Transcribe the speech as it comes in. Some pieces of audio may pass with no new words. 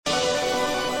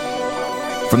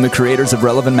From the creators of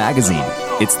Relevant Magazine,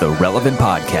 it's the Relevant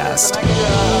Podcast.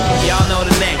 Y'all know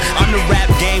the name. I'm the rap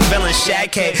game villain,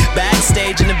 Shaq K.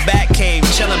 Backstage in the back cave,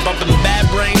 chillin', bumping bad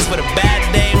brains with a bad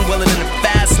dame, willing in the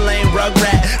fast lane,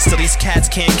 rugrat. Still these cats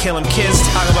can't kill him. Kids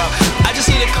talk about, I just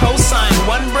need a cosign,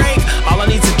 one break. All I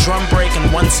need's a drum break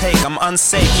and one take. I'm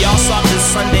unsafe. Y'all saw this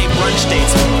Sunday brunch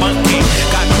dates with Bunk Cake.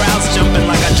 Got crowds jumping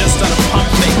like I just done a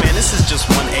pump fake. Man, this is just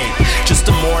 1/8. Just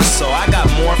a more so. I got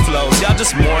more flows. Y'all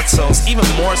just mortals, even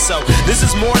more so. This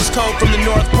is Morse code from the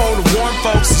North Pole to warn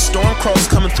folks. The storm crows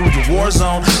coming through the war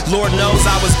zone. Lord knows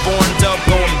I was born dope,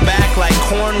 going back like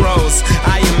cornrows.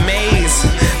 I amaze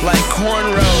like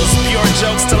cornrows. Pure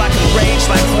jokes till I can rage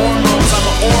like hormones. I'm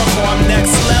an oracle, I'm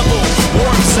next level.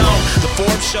 Warp zone. The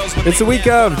Forbes shows. It's the week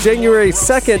of January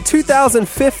 2nd,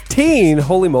 2015.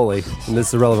 Holy moly. And this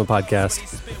is the Relevant Podcast.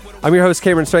 I'm your host,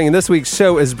 Cameron Strang, and this week's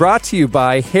show is brought to you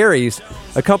by Harry's,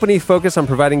 a company focused on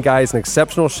providing guys an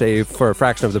exceptional shave for a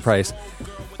fraction of the price.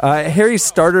 Harry's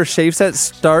starter shave set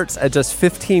starts at just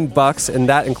 $15, and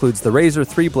that includes the razor,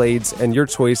 3 blades, and your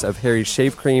choice of Harry's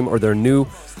shave cream or their new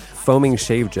foaming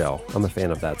shave gel. I'm a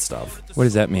fan of that stuff. What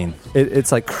does that mean?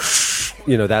 It's like,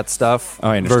 that stuff. Oh,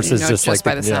 I understand. Versus just like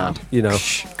by the sound.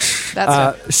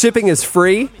 That's shipping is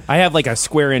free. I have like a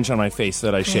square inch on my face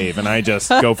that I shave, and I just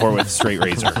go for it with a straight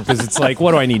razor because it's like,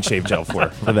 what do I need shave gel for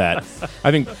that?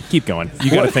 I think keep going.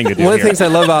 You got a thing to do. One of the things I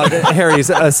love about Harry's,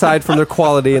 aside from their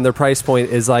quality and their price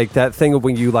point, is like that thing of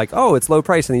when you like, oh, it's low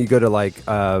price, and then you go to like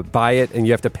buy it, and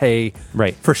you have to pay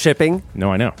for shipping.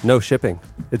 No, I know. No shipping.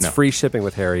 It's free shipping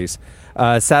with Harry's.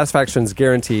 Satisfaction's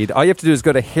guaranteed. All you have to do is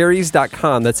go to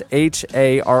harrys.com. That's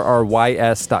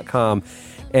HARRYS.com.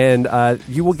 And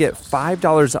you will get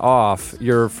 $5 off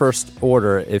your first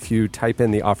order if you type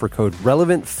in the offer code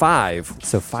RELEVANT5.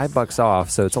 So $5 off.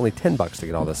 So it's only $10 to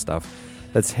get all this stuff.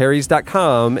 That's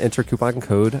harrys.com. Enter coupon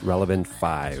code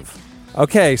RELEVANT5.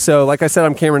 Okay, so like I said,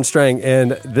 I'm Cameron Strang,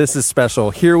 and this is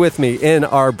special. Here with me in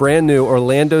our brand new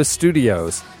Orlando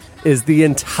studios is the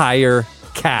entire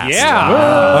cast. Yeah.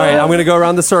 All right, I'm going to go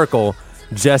around the circle.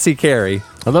 Jesse Carey.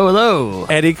 Hello, hello.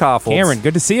 Eddie Koffels. Cameron,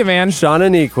 good to see you, man. Shauna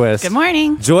Niequist. Good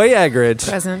morning. Joy Egridge.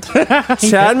 Present.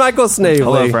 Chad Michael Snavely.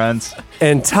 Hello, friends.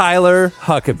 And Tyler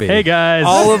Huckabee. Hey, guys.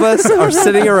 All of us are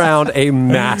sitting around a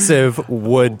massive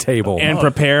wood table. And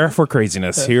prepare for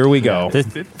craziness. Here we go. It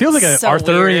feels like an So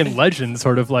Arthurian weird. legend,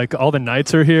 sort of like all the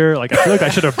knights are here. Like I feel like I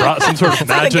should have brought some sort of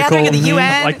like the magical, gathering of the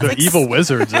UN. like the It's like evil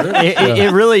wizards.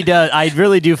 It really does. I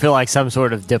really do feel like some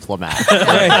sort of diplomat.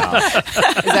 Right now. Is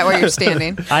that where you're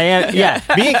standing? I am. Yeah,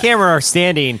 me and Cameron are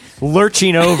standing,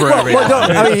 lurching over everything. Well,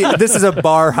 no, I mean, this is a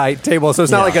bar height table, so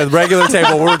it's not like a regular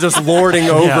table. We're just lording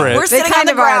over it. We're sitting on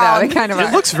the ground. They kind of It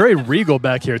are. looks very regal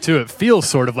back here too. It feels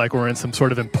sort of like we're in some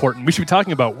sort of important. We should be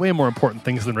talking about way more important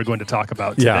things than we're going to talk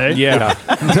about today. Yeah.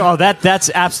 Oh, that's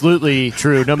absolutely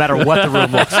true. No matter what the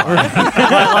room looks like,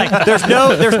 like there's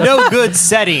no good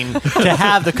setting to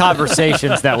have the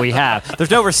conversations that we have.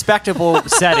 There's no respectable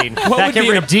setting that would can be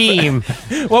an- redeem.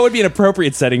 What would be an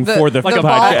appropriate setting for the ball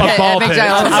podcast? pit at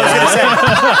McDonald's.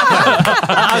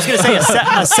 I was going to say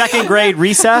a second grade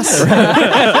recess.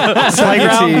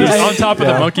 Playground. On top of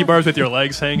the monkey bars with your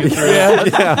legs hanging through.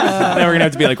 Now we're going to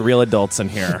have to be like real adults in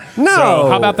here. No. So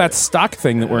how about that stock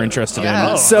thing that we're interested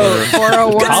in? So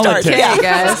 401k,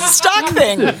 guys. Stock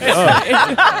thing.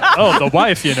 Oh, the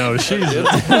wife, she's.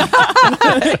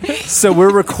 So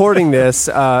we're recording this,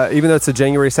 even though it's a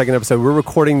January 2nd episode, we're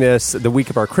recording this the week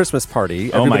of our Christmas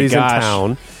party. Oh my Everybody's in gosh.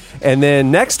 town. And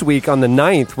then next week on the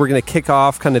 9th, we're going to kick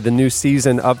off kind of the new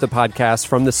season of the podcast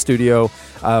from the studio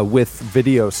with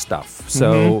video stuff.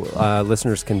 So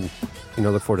listeners can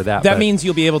look forward to that. That But means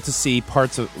you'll be able to see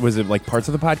parts of the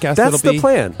podcast? that's that'll the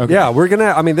plan. Okay. Yeah, we're going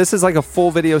to, this is like a full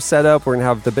video setup. We're going to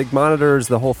have the big monitors,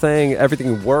 the whole thing.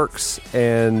 Everything works.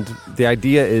 And the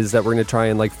idea is that we're going to try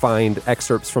and find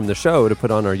excerpts from the show to put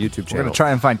on our YouTube We're channel. going to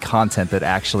try and find content that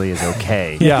actually is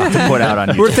okay Yeah. to put out on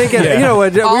YouTube. We're thinking, we All were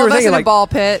of us thinking in a like ball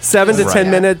pit. 7 to 10 Right.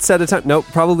 minutes at a time. Nope,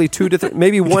 probably 2 to 3,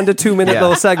 maybe 1 to 2 minute Yeah.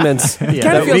 little segments. Kind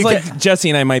of feels like Jesse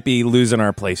and I might be losing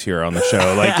our place here on the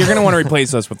show. Like you're going to want to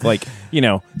replace us with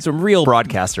some real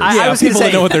broadcasters. I was gonna people that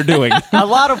say- know what they're doing. A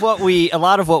lot of what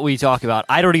we talk about,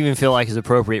 I don't even feel like is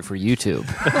appropriate for YouTube.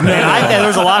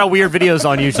 There's a lot of weird videos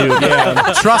on YouTube.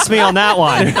 Yeah. Trust me on that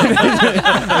one.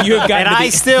 You have gotten And I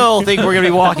still think we're going to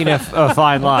be walking a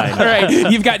fine line. all right.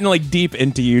 You've gotten deep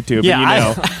into YouTube.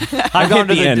 Yeah, and I've gone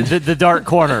to the end. the dark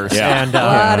corners, Yeah. and A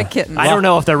lot of kittens. I don't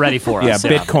know if they're ready for us.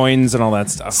 Bitcoins and all that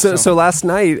stuff. So last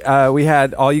night, we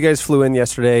had, all you guys flew in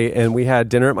yesterday, and we had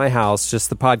dinner at my house, just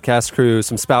the podcast crew,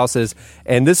 some spouses,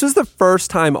 and this was the first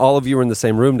time all of you were in the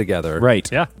same room together. Right.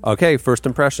 Yeah. Okay, first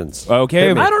impressions. Okay.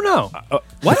 Hit me. I don't know.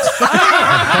 What?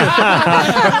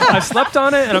 I slept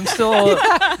on it, and I'm still.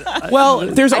 Well,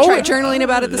 there's I always tried journaling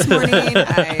about it this morning.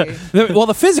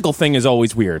 the physical thing is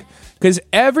always weird because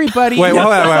everybody. Wait. No.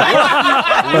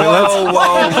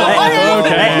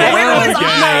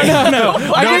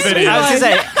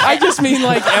 Okay. I just mean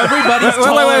like everybody's.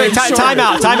 Wait. Time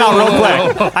out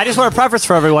real quick. I just want to preface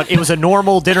for everyone. It was a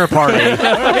normal dinner party.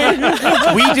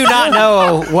 We do not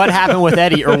know what happened with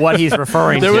Eddie or what he's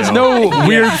referring to. There was no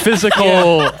weird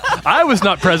physical. I was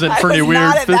not present for any was weird.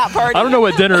 not at that party. I don't know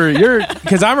what dinner you're.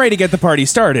 Because I'm ready to get the party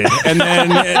started, and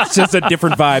then it's just a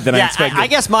different vibe than I expected. I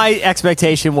guess my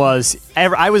expectation was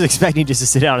I was expecting just to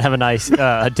sit down and have a nice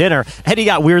dinner. Eddie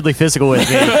got weirdly physical with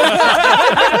me.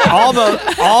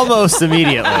 Almost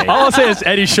immediately. All I'll say is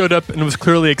Eddie showed up and was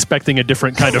clearly expecting a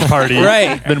different kind of party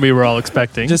Right. than we were all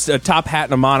expecting. Just a top hat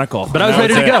and a monocle. But I was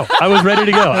ready to go. I was ready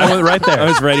to go. I went right there. I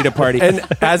was ready to party. And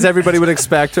as everybody would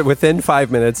expect, within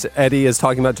 5 minutes, Eddie is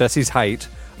talking about Jesse's height.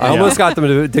 I almost got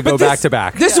them to go back to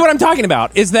back. This is what I'm talking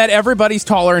about, is that everybody's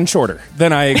taller and shorter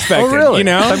than I expected. Oh, really? You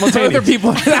know? Simultaneous. Other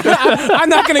people. I'm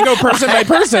not going to go person by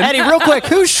person. Eddie, real quick,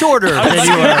 who's shorter than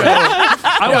you are?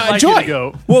 I would like Joy. you to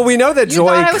go. Well, we know that You Joy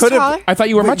thought I was could taller? have. I thought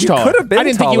you were much taller. could have been I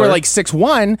didn't think you were taller. like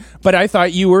 6'1", but I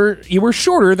thought you were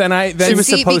shorter than I. Than She was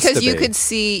See, supposed because to you be.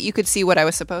 could see what I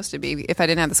was supposed to be if I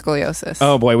didn't have the scoliosis.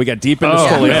 Oh boy, we got deep into Oh,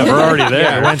 scoliosis. yeah, we're already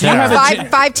there. Do you have a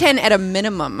 5'10" at a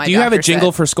minimum. My Do you have a doctor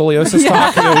jingle said. for scoliosis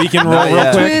talk that we can roll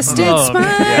real quick? Twisted Oh.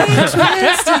 spine,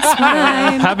 twisted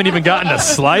spine. Haven't even gotten to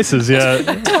slices yet.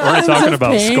 We're already talking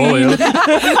about scoliosis.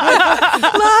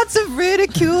 Lots of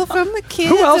ridicule from the kids.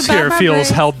 Who else about here my feels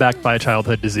brain. held back by a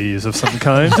childhood disease of some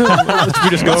kind? We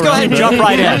just Let's go ahead and jump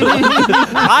right in.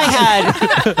 I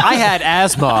had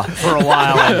asthma for a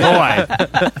while, and boy,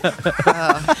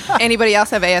 Anybody else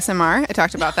have ASMR? I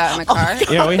talked about that in the car.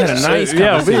 Yeah, we had a nice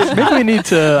Yeah, conversation. maybe we need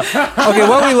to. Okay,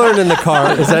 what we learned in the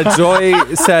car is that Joy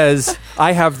says,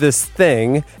 I have this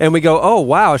thing. And we go, oh,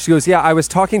 wow. She goes, yeah, I was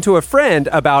talking to a friend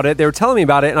about it. They were telling me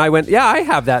about it. And I went, yeah, I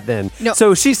have that then. No.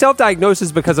 So she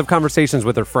self-diagnoses because of conversations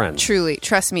with her friends. Truly,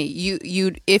 trust me.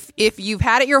 If you've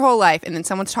had it your whole life and then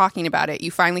someone's talking about it,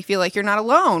 you finally feel like you're not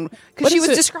alone because she was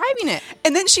describing it.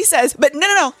 And then she says, but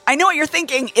no, I know what you're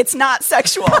thinking. It's not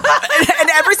sexual. and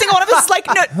every single one of us is like,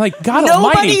 no, Like, God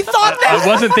nobody almighty. thought that. I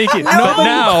wasn't thinking. But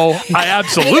now I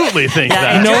absolutely think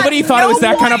that. Nobody thought it was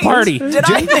that kind of party. Did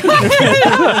I think?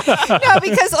 No,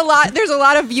 because there's a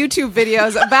lot of YouTube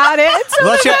videos about it.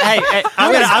 So hey,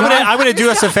 I'm gonna do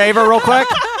us a favor real quick.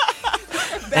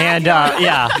 And what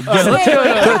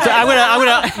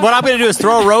I'm gonna do is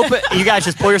throw a rope. You guys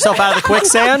just pull yourself out of the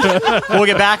quicksand. We'll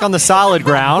get back on the solid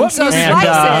ground. So and,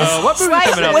 slices. what movie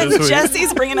coming out When this week?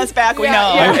 Jesse's bringing us back, we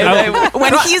Yeah, know.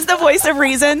 When he's the voice of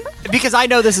reason. because I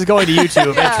know this is going to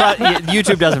YouTube. And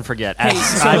YouTube doesn't forget. I'm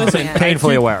listen,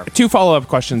 painfully aware. 2 follow-up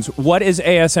questions. What is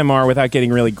ASMR without getting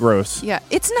really gross? Yeah,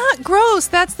 it's not gross.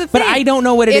 That's the thing. But I don't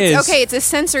know what it is. Okay, it's a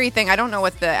sensory thing. I don't know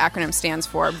what the acronym stands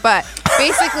for, but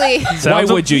basically, Why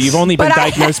would you? You've only been But I-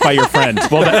 diagnosed by your friend.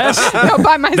 Well, the S. no,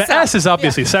 by myself. The S is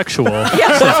obviously sexual.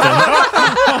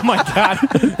 Oh my God.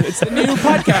 It's a new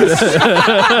podcast.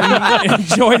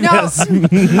 Enjoy No, this.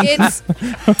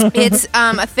 it's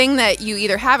a thing that you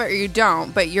either have it or you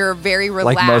don't, but you're very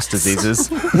relaxed. Like most diseases.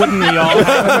 Wouldn't we all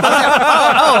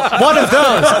have One of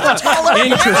those.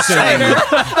 Interesting.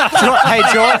 Hey,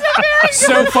 Joy.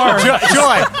 So far,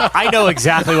 Joy, I know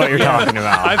exactly what you're talking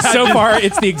about. so far,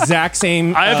 it's the exact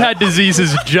same. I've had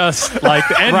diseases just like,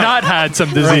 and not had some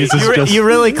diseases. Just, You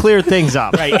really cleared things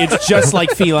up. Right, it's just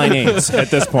like feline AIDS at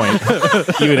this point.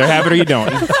 You either have it or you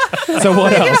don't. So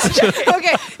what else?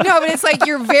 Okay, no, but it's like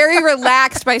you're very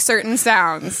relaxed by certain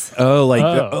sounds. Oh,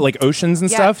 like oceans and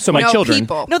Yeah. stuff. So my No, children.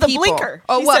 people. No, the People. blinker.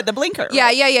 Oh, She well, said the blinker. Yeah,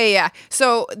 right? yeah.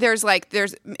 So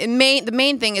the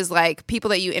main thing is like people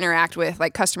that you interact with,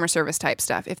 like customer service type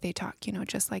stuff. If they talk,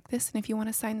 just like this, and if you want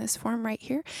to sign this form right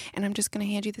here, and I'm just going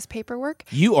to hand you this paperwork.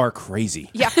 You are crazy.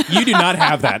 Yeah. You do not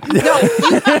have that.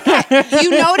 You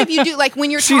know what if you do like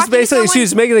when you're She's talking to someone,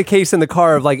 she's making a case in the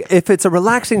car of like, if it's a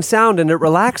relaxing sound and it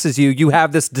relaxes you, you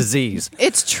have this disease.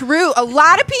 it's true. A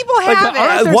lot of people have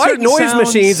Like, it. white certain noise sounds-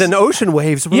 machines and ocean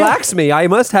waves relax me. I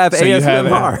must have So you have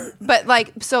ASMR. But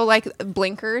like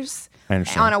blinkers I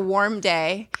understand. on a warm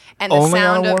day and the Only on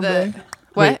a sound of warm the day?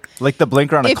 what? Like the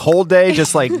blinker on a If- cold day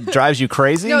just like drives you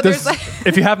crazy? No, there's like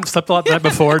if you haven't slept a lot the night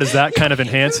before, does that kind of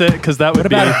enhance it? Because that would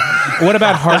be. What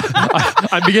about heart?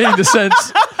 I'm beginning to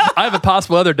sense I have a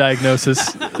possible other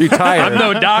diagnosis. You're tired. I'm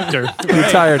no doctor. You're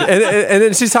tired. And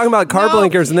then she's talking about car No,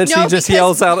 blinkers, and then no, she just because-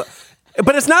 yells out,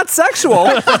 but it's not sexual.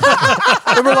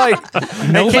 And we're like,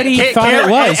 Nobody thought it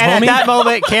was, and homie. at that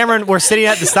moment, Cameron, we're sitting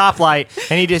at the stoplight,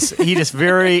 and he just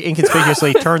very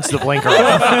inconspicuously turns the blinker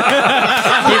off.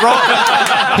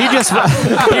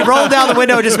 He rolled down the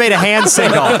window and just made a hand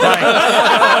signal. Like,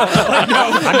 I'm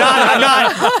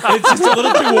not. It's just a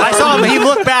little too warm. I saw him. He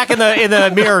looked back in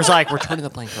the mirrors like, we're turning the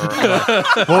blinker.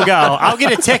 We'll go. I'll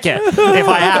get a ticket if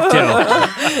I have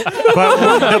to.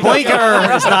 But the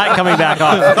blinker is not coming back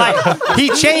on. Like, he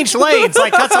changed lanes,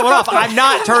 like cut someone off. I'm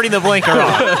not turning the blinker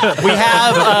on.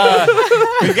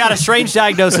 We've got a strange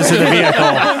diagnosis in the vehicle,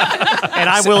 and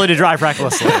I'm willing to drive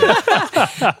recklessly.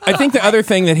 I think the other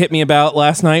thing that hit me about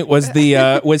last night was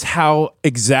was how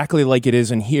exactly like it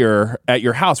is in here at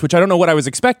your house, which I don't know what I was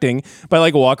expecting, but I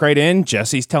like walk right in.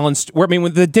 Jesse's telling.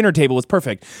 The dinner table was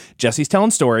perfect. Jesse's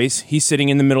telling stories. He's sitting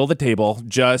in the middle of the table,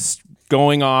 just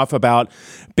going off about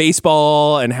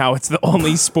baseball and how it's the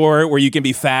only sport where you can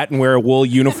be fat and wear a wool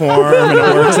uniform and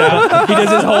it works out. He does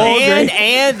his whole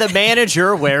and the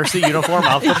manager wears the uniform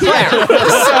of the player.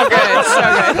 So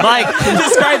good. Like,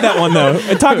 describe that one though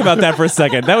and talk about that for a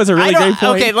second. That was a really great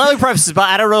point. Okay, let me preface this, but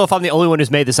I don't know if I'm the only one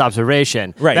who's made this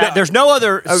observation. Right. That there's no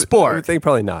other I sport. would think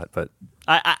probably not, but.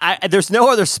 There's no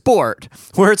other sport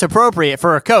where it's appropriate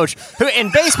for a coach who,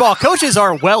 in baseball, coaches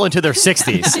are well into their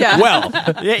 60s. Yeah. Well,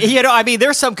 I mean,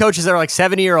 there's some coaches that are like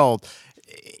 70-year-old.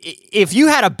 If you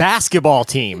had a basketball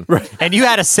team and you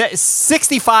had a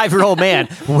 65-year-old man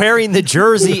wearing the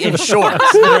jersey and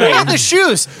shorts and the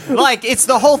shoes, like it's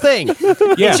the whole thing.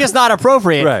 It's just not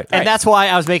appropriate, and that's why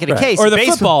I was making a case. Or the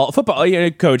football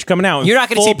coach coming out. You're not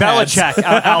going to see Belichick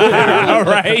out there,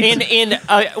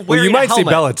 right? Well, you might see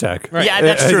helmet. Belichick. Right. Yeah,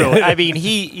 that's true. I mean,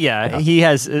 he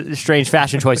has strange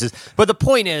fashion choices. But the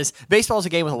point is, baseball is a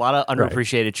game with a lot of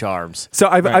underappreciated charms. So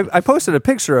I posted a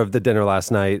picture of the dinner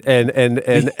last night,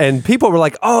 and people were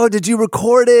like, "Oh, did you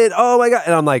record it? Oh my god!"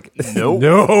 And I'm like, "No."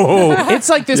 It's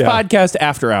like this podcast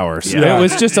after hours. Yeah. It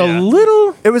was just a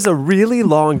little. It was a really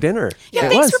long dinner. Yeah,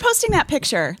 thanks for posting that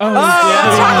picture. Let's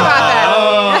talk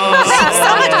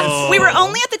about that. We were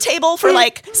only at the table for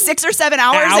like 6 or 7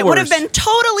 hours. It would have been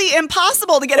totally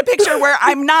impossible to get a picture where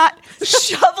I'm not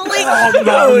shoveling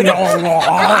food.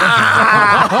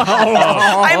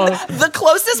 I'm the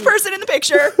closest person in the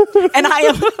picture, and I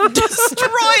am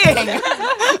destroying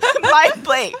my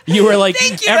plate. You were like,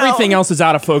 Thank you. everything else is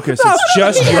out of focus. It's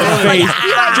just your face.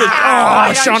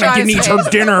 Shauna can eat her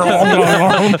dinner.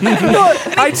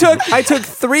 I took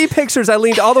 3 pictures. I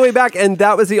leaned all the way back, and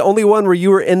that was the only one where you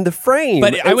were in the frame.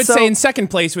 But I would say in second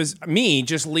place was me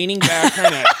just leaning back,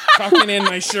 kind of tucking in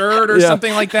my shirt or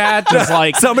something like that. Just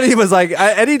like somebody was like,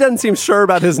 Eddie doesn't seem sure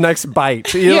about his next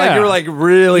bite. You were like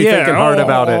really thinking hard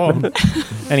about it.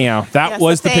 Anyhow, that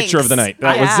was the picture of the night.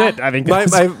 That was it. I think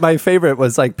my favorite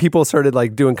was like people started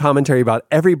like doing commentary about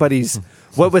everybody's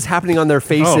what was happening on their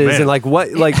faces and like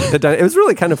what like it was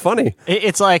really kind of funny.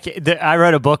 It's like I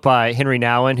read a book by Henry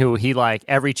Nouwen who he like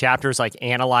every chapter is like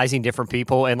analyzing different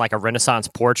people in like a Renaissance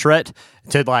portrait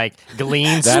to like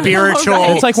glean spiritual.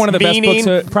 It's like one of the meaning.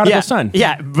 best books, Prodigal Son.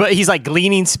 Yeah, but he's like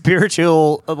gleaning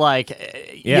spiritual like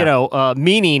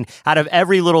meaning out of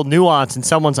every little nuance in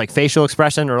someone's like facial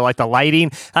expression or like the lighting.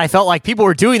 And I felt like people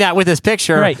were doing that with this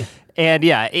picture. Right. And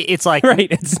it's like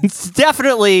it's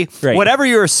definitely whatever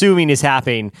you're assuming is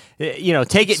happening.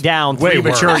 Take it down 3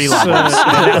 maturity levels.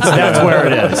 that's where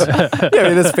it is. Yeah, I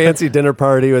mean, this fancy dinner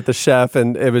party with the chef,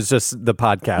 and it was just the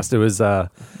podcast. It was a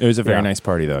very nice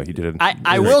party, though. He did it.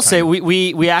 I will say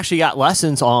we actually got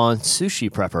lessons on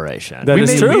sushi preparation. That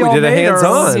is true. We did a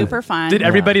hands-on. Super fun. Did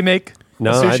everybody make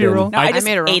No, sushi I didn't. roll? No, I just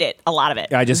made a roll. ate it. A lot of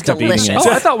it. I just kept Delicious. eating it.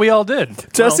 Oh, I thought we all did.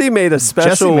 Jesse made a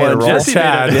special made a one. roll. Jesse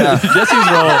Chad, made it. Jesse's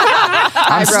roll.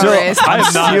 I'm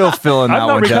still feeling that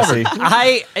one, Jesse.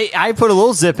 I put a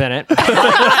little zip in it.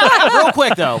 Real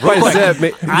quick though.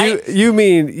 You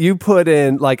mean you put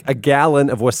in like a gallon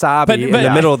of wasabi in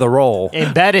the middle of the roll,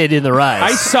 embedded in the rice.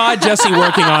 I saw Jesse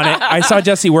working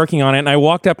on it. And I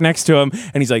walked up next to him,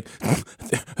 and he's like,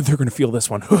 "They're going to feel this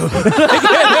one."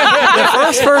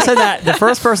 The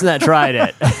first person that tried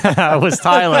it was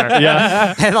Tyler.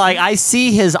 Yeah. And like I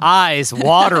see his eyes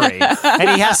watering, and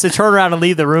he has to turn around and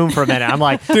leave the room for a minute. I'm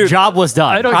like, job was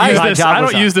done. I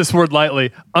don't use this word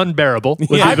lightly. Unbearable. Would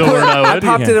be the word I would.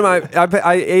 popped it in my.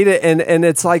 I ate it, and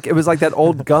it's like it was like that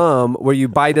old gum where you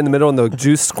bite in the middle and the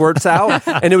juice squirts out,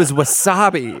 and it was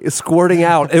wasabi squirting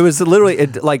out. It was literally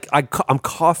I'm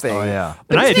coughing. Oh yeah.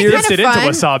 And I had Isn't it dipped it kind into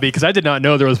of fun? wasabi because I did not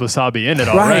know there was wasabi in it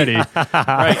already.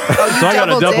 Right. So I got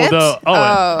a double double dipped?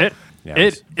 dose.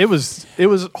 Yeah, It was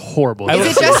horrible.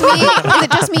 Is it just me? Is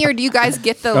it just me, or do you guys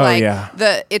get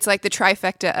the it's like the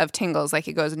trifecta of tingles? Like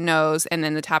it goes nose, and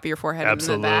then the top of your forehead,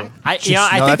 Absolutely. and then the back.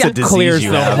 I think that clears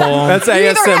the whole. That's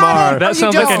ASMR. That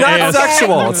sounds like an Not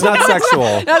sexual. It's not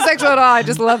sexual. Not sexual at all. I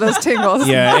just love those tingles.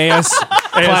 Yeah,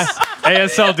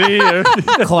 ASLD.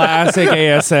 classic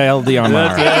ASLD on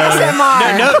that.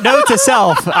 ASMR. Note to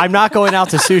self: I'm not going out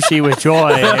to sushi with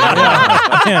Joy.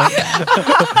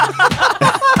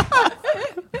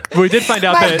 We did find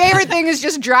out My that favorite thing is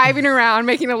just driving around,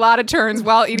 making a lot of turns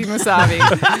while eating wasabi.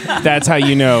 That's how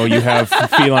you know you have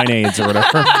feline AIDS or whatever.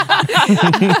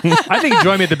 I think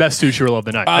Joy made the best sushi roll of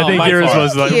the night. I think yours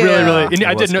was like really. And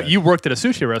I didn't know you worked at a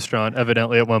sushi restaurant,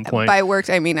 evidently at one point. By worked,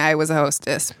 I mean I was a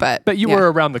hostess, but you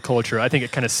were around the culture. I think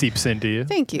it kind of seeps into you.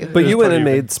 Thank you. But you went and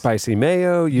made spicy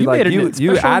mayo. You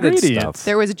added stuff.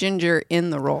 There was ginger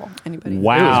in the roll. Anybody?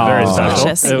 Wow, It was very special.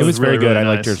 Delicious. It was very really good. I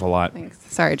nice. liked yours a lot. Thanks.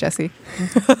 Sorry, Jesse.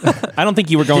 I don't think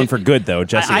you were going for good though,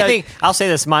 Jesse. I think I'll say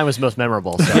this: mine was most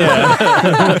memorable. So.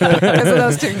 Because of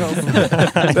those tingles.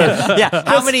 Yeah.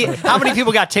 How many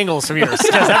people got tingles from yours?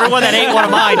 Because everyone that ate one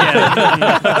of mine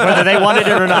did, whether they wanted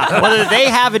it or not, whether they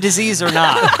have a disease or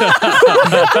not,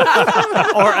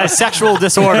 or a sexual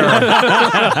disorder,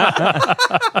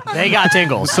 they got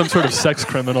tingles. Some sort of sex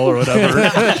criminal or whatever.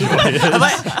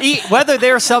 Whether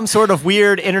they're some sort of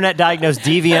weird internet diagnosed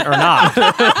deviant or not,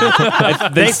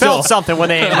 they felt something when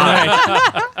they ate mine.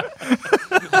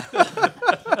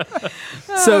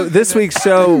 So this week's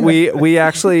show, we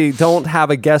actually don't have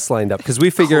a guest lined up because we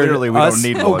figured Clearly we don't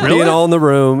need one. being all in the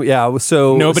room. Yeah,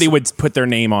 so Nobody would put their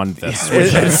name on this. We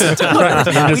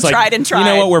tried and tried. You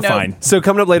know what? We're No. fine. So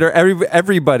coming up later,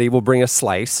 everybody will bring a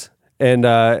slice, and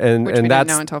Which we that's didn't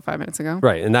know until 5 minutes ago.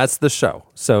 right, and that's the show.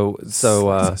 So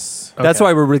that's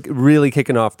why we're really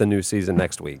kicking off the new season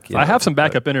next week. you I know. have some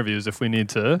backup interviews if we need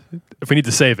to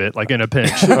save it, like in a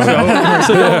pinch. So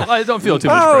don't feel too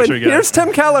much Oh, and pressure, guys. here's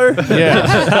Tim Keller.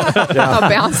 I'll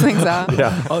balance things out.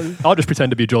 I'll just pretend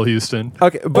to be Joel Houston.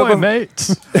 Okay, Boy,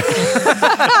 mates.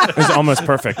 It was almost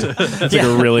perfect. It's like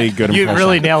a really good You impression.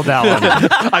 really nailed that one.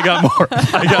 I got more.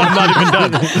 I'm not even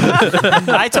done.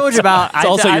 I told you about. It's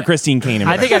also your Christine Kane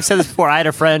I impression. think I've said this before. I had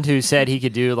a friend who said he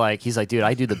could do he's like, dude,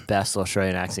 I do the best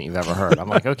Australian accent you've ever heard. I'm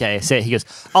like, okay, say it. He goes,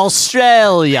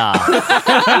 Australia,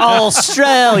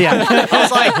 Australia. I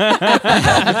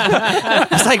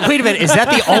was like, wait a minute, is that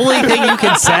the only thing you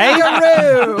can say?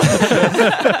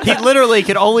 He literally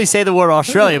could only say the word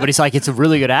Australia, but he's like, it's a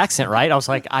really good accent, right? I was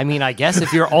like, I mean, I guess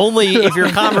if your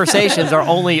conversations are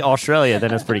only Australia,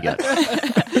 then it's pretty good.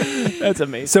 That's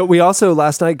amazing. So we also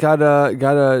last night got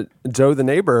a Joe the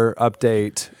Neighbor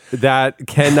update that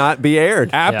cannot be aired.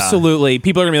 Absolutely.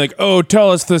 People are going to be like, oh,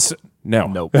 tell us this. No.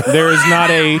 Nope. There is not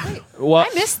a... Well,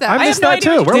 I missed that. I missed that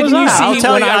too. Where Didn't was you that? see- I'll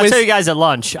tell when you. I I'll was- tell you guys at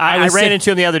lunch. I was ran saying-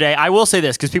 into him the other day. I will say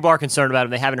this because people are concerned about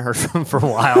him. They haven't heard from him for a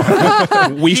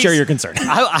while. we share your concern.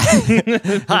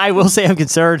 I will say I'm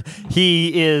concerned.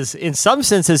 He is, in some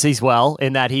senses, he's well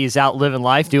in that he's out living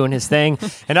life, doing his thing.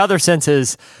 In other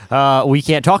senses, we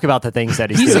can't talk about the things that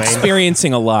he's He's doing.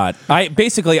 experiencing a lot. I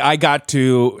got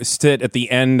to sit at the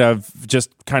end of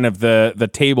just kind of the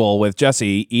table with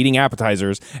Jesse eating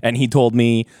appetizers, and he told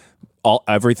me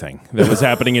everything that was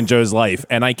happening in Joe's life,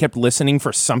 and I kept listening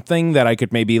for something that I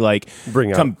could maybe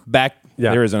Bring come up. back.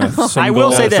 Yeah. There isn't a single I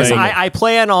will say this. thing. I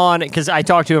plan on, because I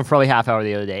talked to him for probably half hour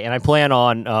the other day, and I plan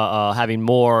on having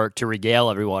more to regale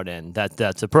everyone in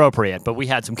that's appropriate. But we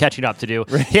had some catching up to do.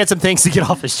 He had some things to get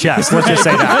off his chest. Let's just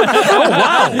say that. Oh,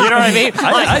 wow. You know what I mean?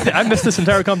 I missed this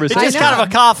entire conversation. It's just kind of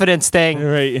a confidence thing.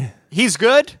 right. He's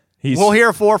good. We'll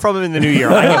hear more from him in the new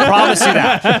year. I can promise you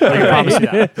that. I can promise you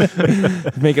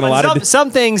that. Making a lot of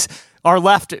Some things are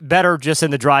left better just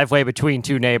in the driveway between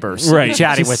two neighbors, Right.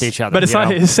 chatting with each other. But it's you not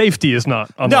know? his safety is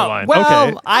not on the No, line. well,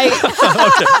 Okay.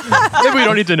 Maybe we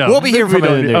don't need to know. we'll be here Maybe from we the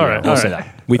don't new need- year. All right. We'll all say right.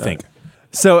 that. we think.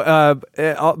 So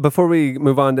before we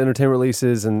move on to entertainment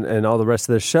releases and all the rest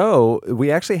of the show, we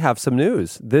actually have some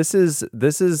news. This is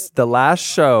the last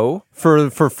show for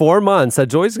 4 months that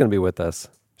Joy's going to be with us.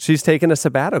 She's taken a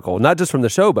sabbatical, not just from the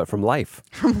show, but from life.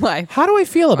 From life. How do I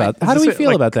feel about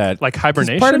that? Like 'Cause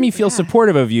hibernation? Part of me feels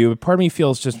supportive of you, but part of me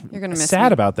feels just You're gonna miss sad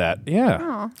me. about that.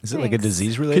 Yeah. Is it like a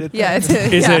disease related? Yeah, it's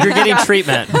Is yeah. it? You're getting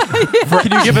treatment.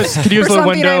 Can you give us For a little something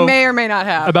window I may or may not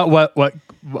have. about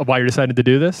why you're deciding to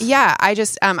do this? Yeah,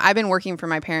 I've been working for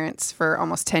my parents for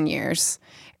almost 10 years.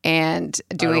 I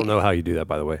don't know how you do that,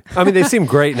 by the way. I mean, they seem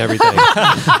great and everything.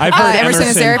 I've heard Emerson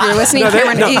is there. If you're listening,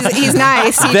 Cameron, he's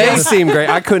nice. They seem great.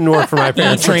 I couldn't work for my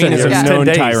parents. E-Train is a known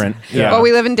tyrant. Yeah. Well,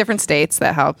 we live in different states.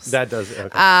 That helps. That does.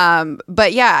 Okay.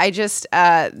 But yeah, I just,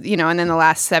 and then the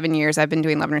last 7 years I've been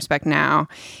doing Love and Respect Now.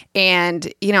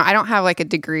 And, I don't have like a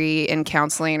degree in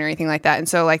counseling or anything like that. And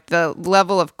so like the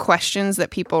level of questions that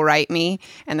people write me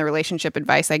and the relationship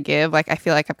advice I give, like I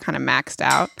feel like I've kind of maxed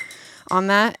out on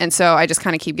that. And so I just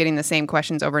kind of keep getting the same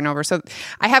questions over and over. So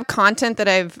I have content that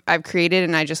I've created,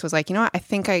 and I just was like, you know what? I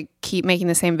think I keep making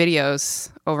the same videos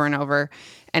over and over.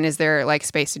 And is there like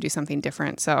space to do something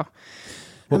different? So I'm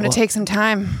going to take some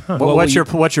time. What's your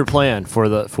plan for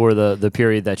the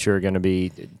period that you're going to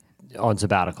be on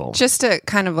sabbatical? Just to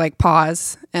kind of like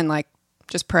pause and like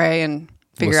just pray and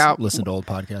figure out. Listen to old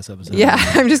podcast episodes. Yeah,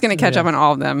 I'm just going to catch up on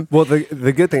all of them. Well,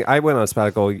 the good thing, I went on a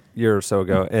sabbatical a year or so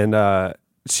ago, and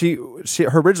she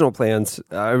her original plans,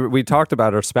 we talked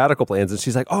about her sabbatical plans, and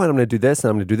she's like, oh, and I'm going to do this, and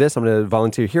I'm going to do this, I'm going to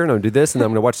volunteer here, and I'm going to do this, and I'm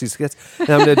going to watch these skits, and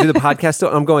I'm going to do the podcast still.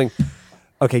 And I'm going,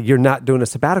 okay, you're not doing a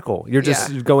sabbatical. You're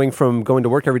just going from going to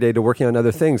work every day to working on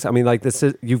other things. I mean, like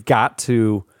you've got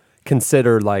to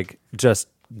consider like just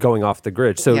going off the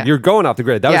grid. So you're going off the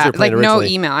grid. That was your plan originally.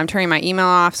 No email. I'm turning my email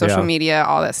off, social media,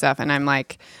 all that stuff. And I'm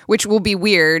like, which will be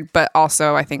weird, but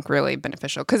also I think really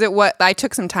beneficial. Because I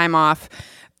took some time off.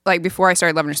 Like before I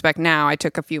started Love and Respect Now, I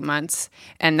took a few months,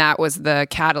 and that was the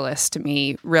catalyst to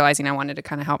me realizing I wanted to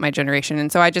kind of help my generation.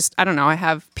 And so I don't know, I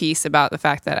have peace about the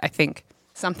fact that I think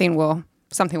something will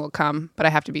come, but I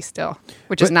have to be still,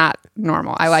 which is not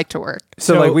normal. I like to work.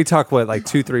 So like we talked, like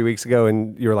 2-3 weeks ago,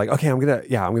 and you were like, okay, I'm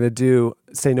going to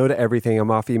say no to everything. I'm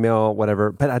off email,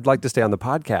 whatever, but I'd like to stay on the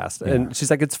podcast. Yeah. And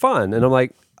she's like, it's fun. And I'm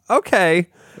like, okay.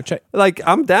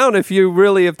 I'm down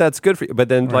if that's good for you. But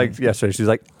then yesterday, she's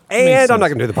like, and I'm not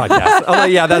going to do the podcast. I'm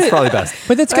like, yeah, that's probably best.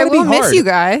 But that's got to be hard. Miss you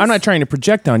guys. I'm not trying to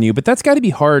project on you, but that's got to be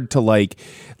hard to like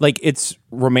it's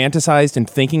romanticized and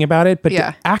thinking about it, but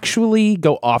to actually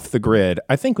go off the grid,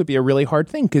 I think would be a really hard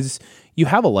thing because you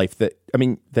have a life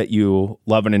that you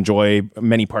love and enjoy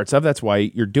many parts of. That's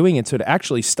why you're doing it. So to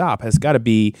actually stop has got to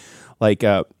be like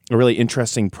a really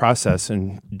interesting process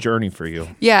and journey for you.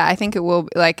 Yeah, I think it will.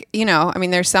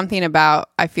 There's something about,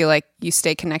 I feel like you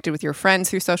stay connected with your friends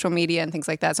through social media and things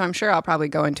like that. So I'm sure I'll probably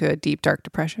go into a deep, dark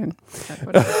depression.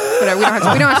 We don't have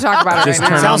to talk about it right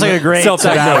now. Sounds like a great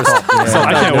self-diagnosed.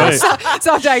 I can't wait.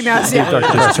 Self-diagnosed, yeah.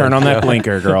 Just turn on that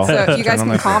blinker, girl. So you guys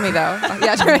can call me, though.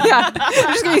 Yeah.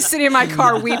 I'm just going to be sitting in my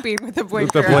car weeping with the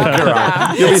blinker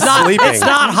on. You'll be sleeping. It's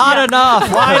not hot enough.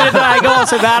 Why did I go on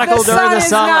sabbatical during the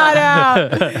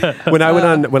summer? When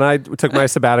I took my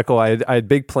sabbatical, I had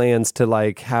big plans to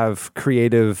like have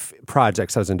creative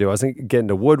projects I was going to do. I was going to get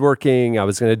into woodworking. I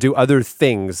was going to do other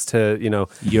things to,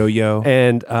 yo-yo.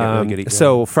 And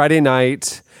so Friday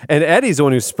night, and Eddie's the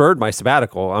one who spurred my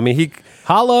sabbatical. I mean,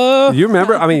 holla. You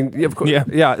remember? I mean, of course,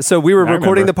 yeah. So we were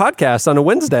recording the podcast on a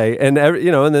Wednesday, and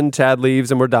and then Chad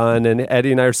leaves, and we're done. And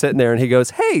Eddie and I are sitting there, and he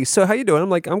goes, "Hey, so how you doing?" I'm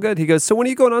like, "I'm good." He goes, "So when are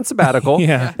you going on sabbatical?"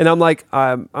 And I'm like,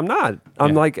 "I'm not.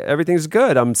 I'm like, everything's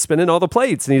good. I'm spinning all the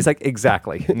plates." And he's like,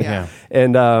 "Exactly."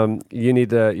 And you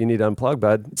need to unplug,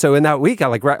 bud. So in that week,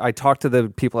 I talked to the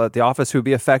people at the office who'd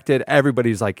be affected.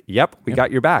 Everybody's like, "Yep, we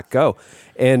got your back. Go."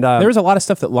 And there was a lot of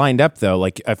stuff that lined up though.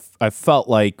 Like I felt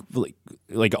like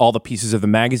all the pieces of the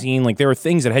magazine, like there were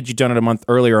things that had you done it a month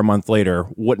earlier, a month later,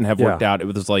 wouldn't have worked out. It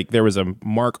was like there was a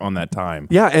mark on that time.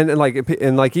 Yeah, and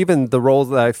even the roles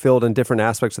that I filled in different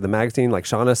aspects of the magazine, like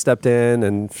Shauna stepped in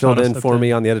and filled in for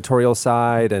me on the editorial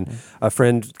side, and a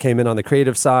friend came in on the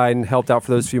creative side and helped out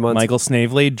for those few months. Michael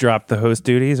Snavely dropped the host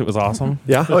duties. It was awesome.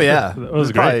 Yeah. Oh yeah, it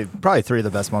was great. Probably 3 of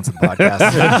the best months of the podcast.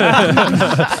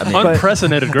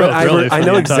 Unprecedented growth. I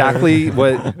know exactly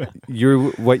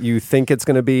what you think it's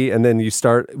going to be, and then you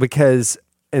start, because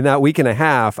in that week and a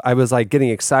half, I was like getting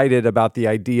excited about the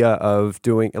idea of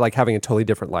having a totally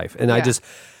different life. And I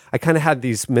kind of had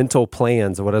these mental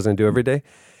plans of what I was going to do every day.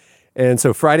 And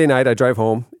so Friday night, I drive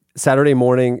home. Saturday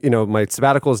morning, my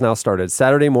sabbatical is now started.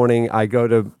 Saturday morning, I go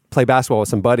to play basketball with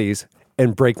some buddies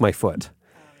and break my foot.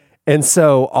 And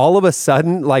so all of a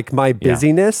sudden, like my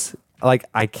busyness, like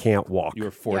I can't walk. You were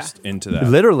forced into that.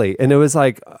 Literally. And it was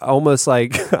like, almost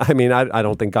like, I mean, I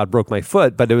don't think God broke my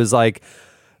foot, but it was like,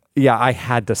 I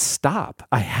had to stop.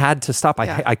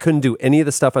 I couldn't do any of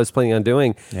the stuff I was planning on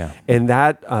doing. Yeah. And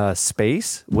that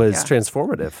space was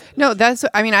transformative. No,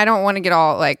 I don't want to get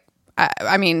all like,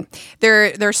 I mean,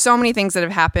 there's so many things that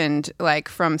have happened like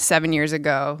from 7 years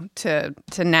ago to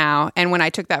now. And when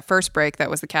I took that first break, that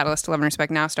was the catalyst to Love and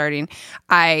Respect Now starting,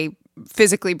 I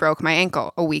physically broke my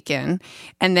ankle a week in.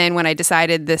 And then when I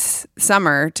decided this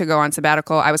summer to go on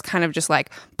sabbatical, I was kind of just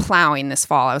like plowing this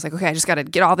fall. I was like, okay, I just got to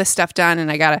get all this stuff done,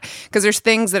 and I got to, because there's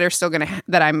things that are still going to,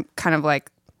 that I'm kind of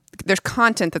like, there's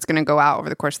content that's going to go out over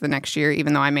the course of the next year,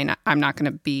 even though I'm not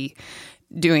going to be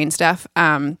doing stuff.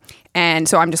 And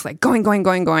so I'm just like going.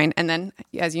 And then,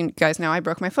 as you guys know, I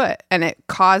broke my foot, and it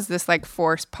caused this like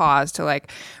forced pause to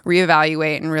like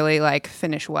reevaluate and really like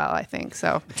finish well, I think.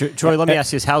 So Joy, let me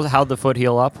ask you this. How'd the foot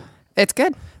heal up? It's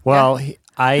good. Well, yeah.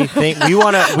 I think we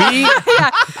want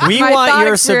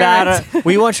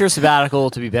your sabbatical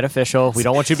to be beneficial. We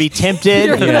don't want you to be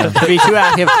tempted to be too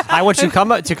active. I want you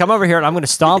to come over here, and I'm going to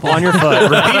stomp on your foot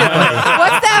repeatedly.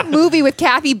 What's that movie with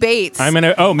Kathy Bates?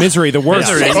 Misery, the worst.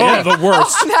 Misery. Oh, the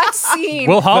worst. That scene.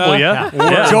 We'll hobble,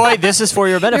 yeah. Joy, this is for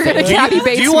your benefit.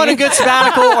 Do you want a good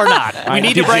sabbatical or not? We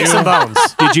need to break some bones.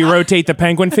 Did you rotate the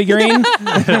penguin figurine?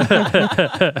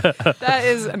 That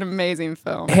is an amazing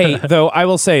film. Hey, though, I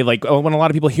will say, like, when a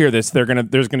lot of people hear this,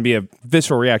 there's gonna be a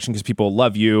visceral reaction because people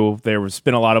love you. There's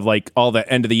been a lot of like all the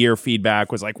end of the year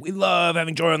feedback was like, we love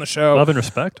having Joy on the show. Love and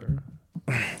respect.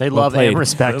 They love and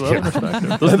respect. Those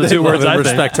are the two words I think.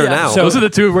 Respect her now. So those are the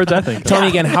two words I think. Tell me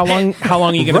again, how long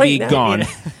are you going to be gone?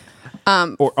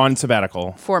 Or on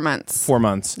sabbatical? 4 months. 4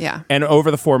 months. Yeah. And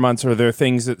over the 4 months, are there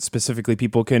things that specifically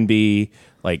people can be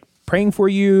like praying for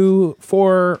you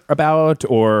about,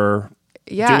 or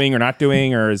doing or not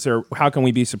doing, or how can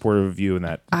we be supportive of you in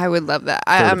that? I would love that.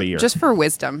 Just for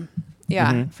wisdom.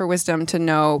 Yeah, for wisdom to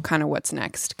know kind of what's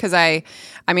next. Because I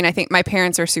think my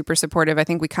parents are super supportive. I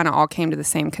think we kind of all came to the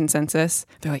same consensus.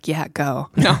 They're like, yeah, go.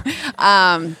 No.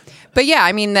 But yeah,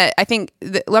 I mean, I think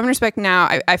Love and Respect now,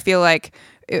 I feel like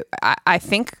I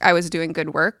think I was doing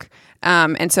good work.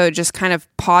 And so just kind of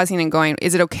pausing and going,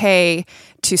 is it okay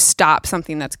to stop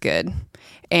something that's good?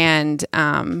 And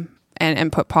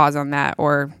put pause on that,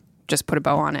 or just put a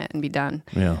bow on it and be done.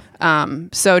 Yeah.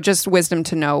 So just wisdom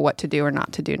to know what to do or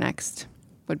not to do next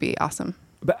would be awesome.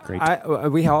 But great.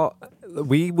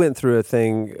 We went through a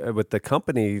thing with the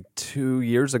company 2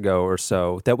 years ago or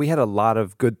so that we had a lot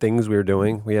of good things we were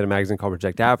doing. We had a magazine called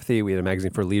Reject Apathy. We had a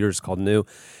magazine for leaders called New,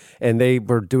 and they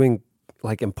were doing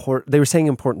they were saying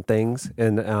important things,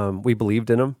 and we believed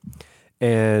in them.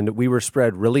 And we were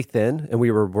spread really thin, and we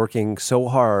were working so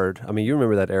hard. I mean, you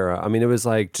remember that era. I mean, it was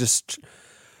like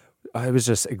it was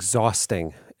just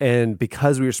exhausting. And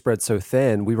because we were spread so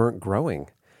thin, we weren't growing.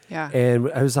 Yeah. And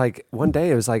I was like, one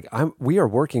day I was like, we are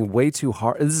working way too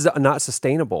hard. This is not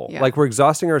sustainable. Yeah. Like, we're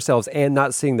exhausting ourselves and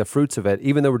not seeing the fruits of it,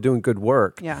 even though we're doing good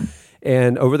work. Yeah.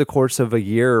 And over the course of a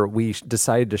year, we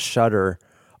decided to shutter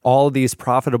all of these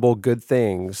profitable good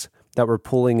things that were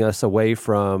pulling us away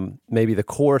from maybe the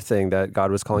core thing that God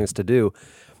was calling us to do.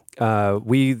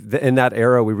 In that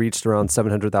era, we reached around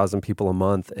 700,000 people a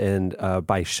month, and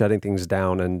by shutting things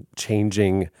down and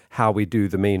changing how we do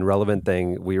the main relevant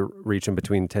thing, we're reaching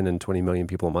between 10 and 20 million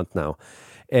people a month now.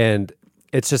 And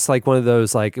it's just like one of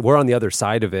those, like, we're on the other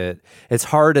side of it. It's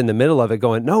hard in the middle of it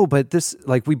going, no, but this,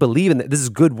 like, we believe in it. This is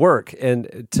good work.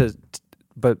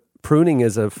 But pruning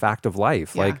is a fact of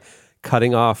life, like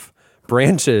cutting off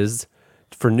branches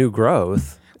for new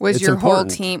growth. Was it's your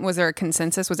important. whole team, was there a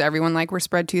consensus? Was everyone like, we're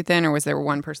spread too thin, or was there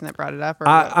one person that brought it up? Or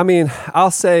I mean, I'll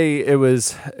say it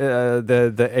was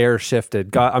the air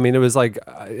shifted. God, I mean, it was like,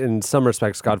 in some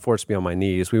respects, God forced me on my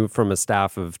knees. We went from a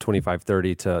staff of 25,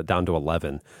 30 to down to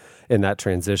 11 in that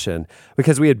transition,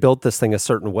 because we had built this thing a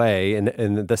certain way,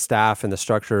 and the staff and the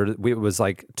structure, it was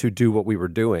like to do what we were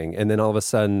doing. And then all of a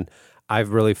sudden,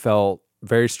 I've really felt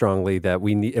very strongly that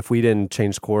if we didn't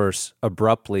change course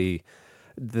abruptly,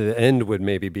 the end would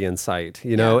maybe be in sight,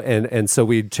 you know? And so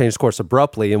we changed course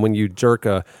abruptly. And when you jerk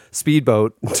a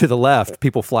speedboat to the left,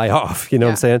 people fly off, you know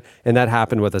what I'm saying? And that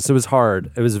happened with us. It was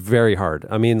hard. It was very hard.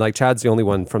 I mean, like, Chad's the only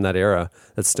one from that era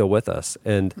that's still with us.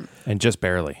 And just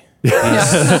barely.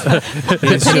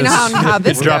 Depending on how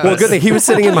this goes. Well, good thing he was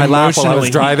sitting in my lap while I was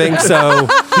driving, so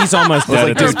he's almost dead.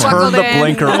 Like, dude, turn the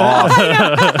blinker off.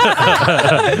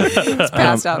 It's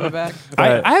passed out in the back.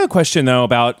 I have a question though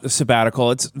about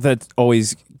sabbatical. That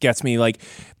always gets me. Like,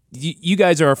 you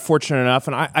guys are fortunate enough,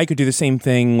 and I could do the same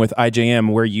thing with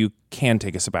IJM, where you can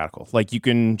take a sabbatical. Like, you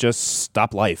can just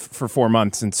stop life for 4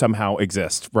 months and somehow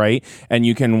exist, right? And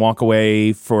you can walk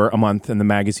away for a month and the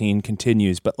magazine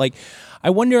continues. But, like, I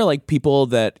wonder, like, people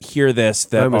that hear this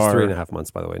that it was are 3.5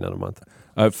 months, by the way, not a month.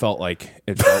 It felt like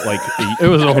it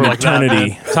was over an like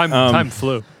eternity. Time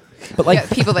flew. But like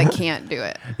people that can't do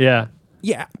it. Yeah.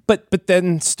 But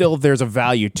then still there's a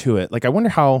value to it. Like, I wonder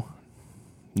how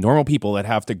normal people that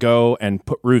have to go and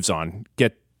put roofs on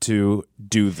get to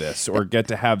do this or get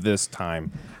to have this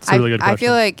time? It's a really good question. I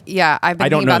feel like, I've been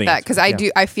thinking about that because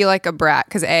I feel like a brat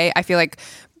because I feel like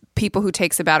people who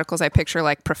take sabbaticals, I picture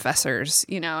like professors,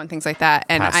 and things like that.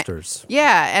 And pastors.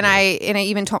 I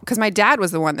even told, because my dad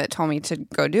was the one that told me to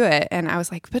go do it. And I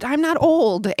was like, but I'm not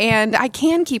old and I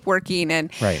can keep working.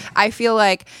 And I feel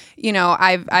like,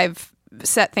 I've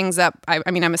set things up.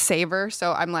 I mean, I'm a saver,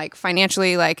 so I'm like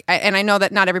financially and I know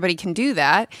that not everybody can do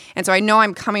that. And so I know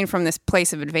I'm coming from this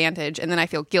place of advantage, and then I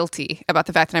feel guilty about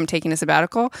the fact that I'm taking a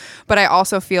sabbatical. But I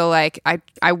also feel like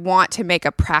I want to make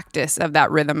a practice of that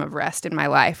rhythm of rest in my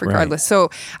life, regardless. Right. So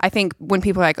I think when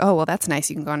people are like, oh, well, that's nice,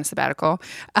 you can go on a sabbatical.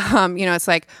 It's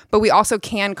like, but we also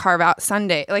can carve out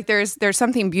Sunday. Like there's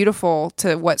something beautiful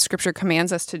to what Scripture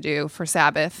commands us to do for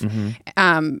Sabbath,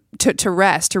 to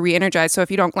rest, to re-energize. So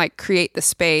if you don't create the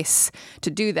space to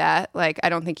do that, I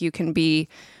don't think you can be,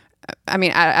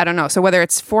 I don't know. So whether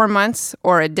it's 4 months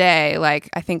or a day,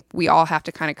 I think we all have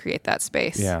to kind of create that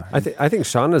space. Yeah. I think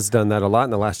Shauna's done that a lot in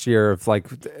the last year of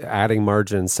adding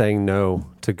margin, saying no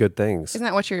to good things. Isn't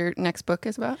that what your next book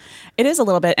is about? It is a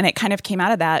little bit. And it kind of came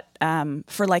out of that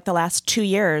for the last 2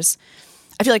 years.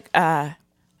 I feel like at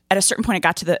a certain point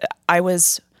I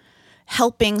was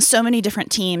helping so many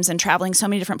different teams and traveling so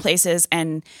many different places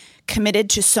and committed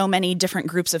to so many different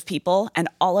groups of people and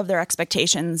all of their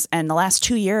expectations. And the last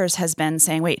 2 years has been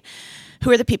saying, wait, who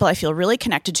are the people I feel really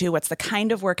connected to? What's the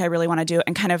kind of work I really want to do?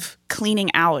 And kind of cleaning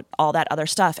out all that other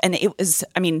stuff. And it was,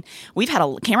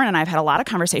 Cameron and I have had a lot of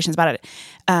conversations about it.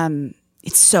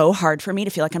 It's so hard for me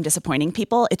to feel like I'm disappointing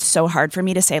people. It's so hard for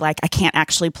me to say I can't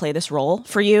actually play this role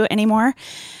for you anymore.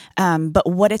 But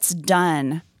what it's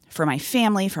done for my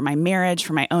family, for my marriage,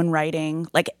 for my own writing,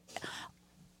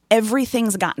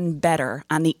 everything's gotten better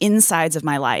on the insides of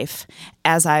my life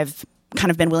as I've kind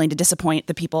of been willing to disappoint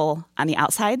the people on the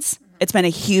outsides. It's been a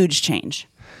huge change.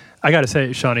 I got to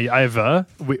say, Shawnee, I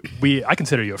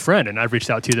consider you a friend, and I've reached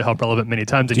out to you to help Relevant many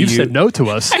times, and you've said no to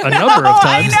us a number of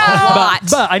times.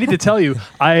 But I need to tell you,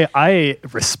 I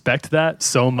respect that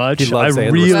so much. I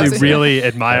really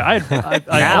admire.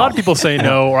 A lot of people say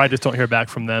no, or I just don't hear back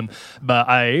from them.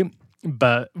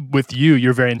 But with you,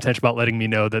 you're very intentional about letting me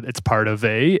know that it's part of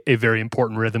a very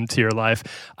important rhythm to your life.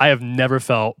 I have never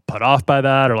felt put off by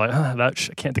that, or I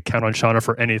can't count on Shauna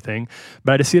for anything.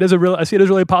 But I just see it as a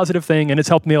really positive thing, and it's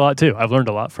helped me a lot too. I've learned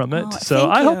a lot from it. So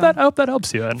I hope that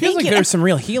helps you. It feels like there's some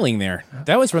real healing there.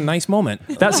 That was a nice moment.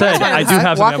 That said, I do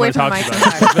have something I want to talk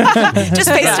about. Just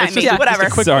FaceTime me, whatever.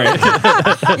 Sorry.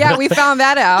 Yeah, we found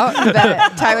that out,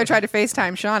 that Tyler tried to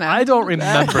FaceTime Shauna. I don't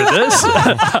remember this.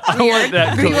 You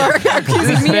are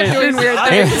accusing me of doing weird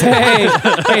things. Hey,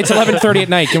 it's 11:30 at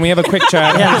night. Can we have a quick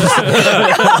chat?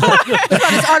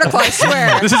 This article, I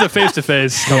swear. This is a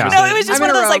face-to-face conversation. No, it was just one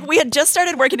of those, we had just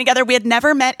started working together. We had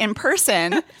never met in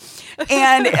person.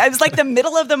 And it was the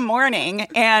middle of the morning,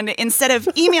 and instead of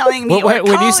emailing me,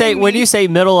 when you say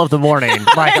middle of the morning,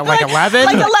 like 11,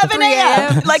 like 11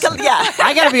 a.m.,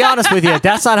 I got to be honest with you,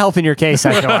 that's not helping your case.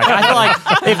 I feel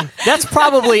like that's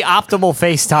probably optimal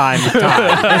FaceTime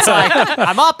time. It's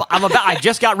I'm up, I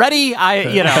just got ready.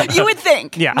 You would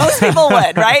think, most people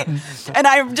would, right? And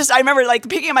I remember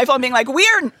picking up my phone, being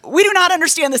we do not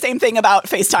understand the same thing about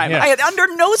FaceTime. Yeah.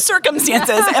 Under no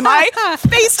circumstances am I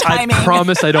FaceTiming. I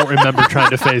promise I don't remember trying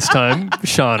to FaceTime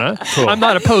Shauna. Cool. I'm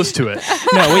not opposed to it.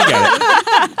 No, we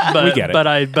get it. But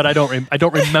I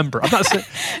don't remember. I'm not saying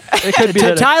it could be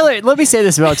Tyler. Let me say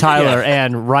this about Tyler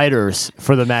and writers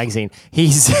for the magazine.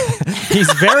 He's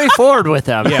very forward with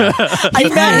them. Yeah. He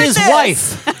met his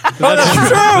wife.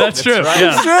 That's true.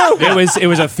 That's true. It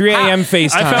was a 3 a.m.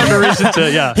 FaceTime. I found a reason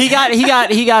to.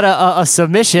 He got a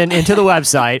submission into the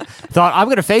website. Thought, I'm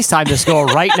going to FaceTime this girl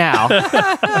right now.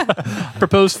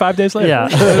 Proposed 5 days later. Yeah.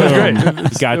 It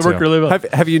was great. It worked really well.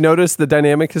 Have you noticed the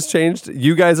dynamic has changed?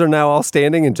 You guys are now all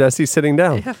standing and Jesse's sitting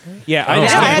down.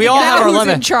 Yeah, we all have our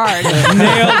limit. In charge.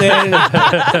 Nailed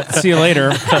it. See you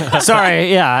later.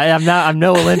 Sorry, I'm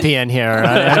no Olympian here.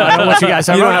 I don't know what you guys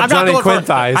are. You don't have Johnny Quinn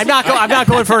thighs. I'm not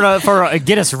going for a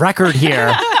Guinness record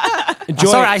here.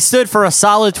 Sorry, I stood for a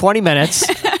solid 20 minutes.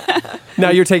 Now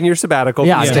you're taking your sabbatical.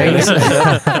 Yeah,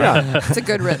 It's a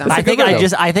good rhythm. I think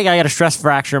I got a stress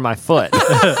fracture in my foot.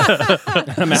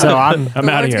 I'm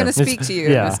out of here. Lord's going to speak to you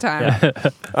this time. Yeah.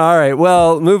 All right.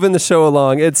 Well, moving the show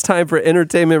along, it's time for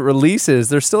entertainment releases.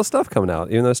 There's still stuff coming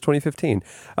out, even though it's 2015.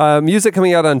 Music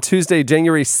coming out on Tuesday,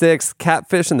 January 6th.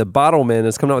 Catfish and the Bottlemen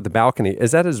is coming out with The Balcony.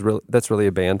 Is that that's really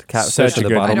a band? Catfish and the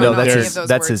Bottlemen. No,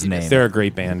 that's his name. They're a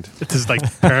great band. It's his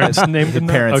parents named them.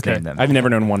 Parents named them. I've never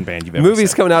known one band you've ever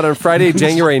Movie's said. coming out on Friday,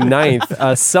 January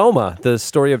 9th. Selma, the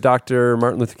story of Dr.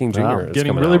 Martin Luther King Jr. is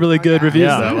Getting coming really, out. really good reviews,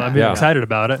 though. I'm excited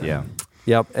about it. Yeah.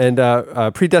 Yep. And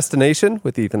Predestination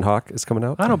with Ethan Hawke is coming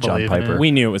out. I don't John believe Piper. it.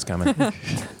 We knew it was coming.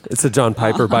 It's a John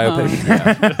Piper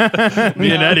biopic.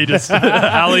 Me and Eddie just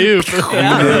alley-oop.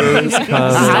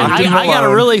 I got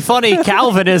a really funny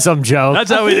Calvinism joke.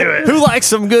 That's how we do it. Who likes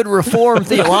some good Reformed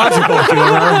theological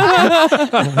humor?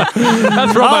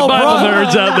 That's for all my Bible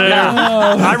nerds out there.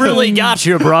 Yeah. I really got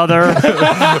you, brother.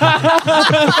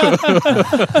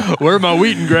 Where are my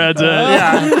Wheaton grads at?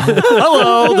 Yeah.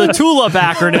 Hello, the TULIP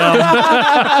acronym.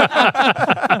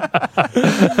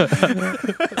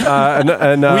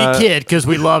 We kid because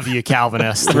we love you,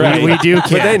 Calvinists. Right. We do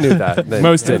kid. But they knew that.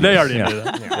 Most did. They already knew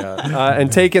that.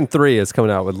 And Taken 3 is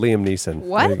coming out with Liam Neeson.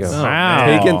 What? There you go. Wow.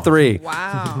 Taken 3.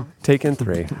 Wow. Taken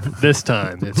 3. This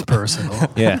time it's personal.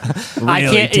 Yeah. I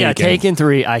can't. Yeah, Taken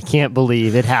 3. I can't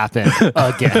believe it happened again.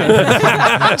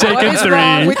 What Taken is 3.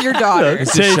 wrong with your daughter?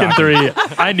 Taken 3.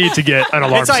 I need to get an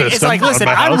alarm system. It's like, listen,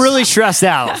 on my I'm house. really stressed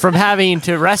out from having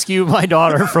to rescue my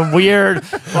daughter from weird,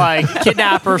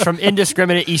 kidnappers from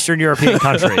indiscriminate Eastern European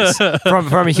countries,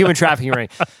 from a human trafficking ring.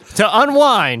 To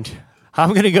unwind, I'm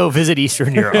going to go visit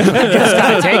Eastern Europe. Just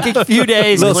gotta take a few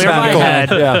days, Little clear my sabbatical. head.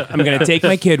 Yeah. I'm going to take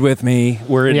my kid with me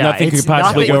where nothing it's could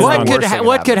possibly nothing- go what wrong.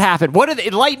 What could happen?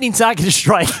 Lightning's not going to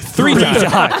strike three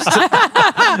times.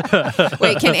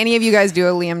 Wait, can any of you guys do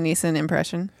a Liam Neeson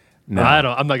impression? No,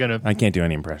 I'm not gonna. I can't do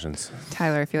any impressions.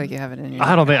 Tyler, I feel like you have it in your.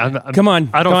 I don't think. I'm, Come on.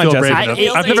 I don't Come on, feel Jesse. brave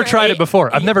enough. I've never tried it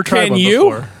before. I've never tried Can one you?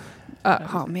 before.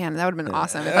 Oh man, that would have been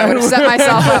awesome if I would have set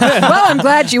myself up. Well, I'm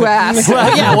glad you asked.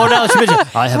 Well, yeah. Well, now she mentioned,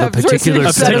 I have a particular A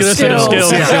particular set of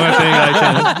skills. Is the only thing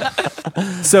I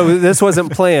can. So this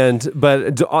wasn't planned,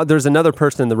 but there's another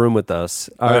person in the room with us.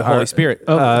 The Holy Spirit.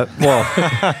 Well,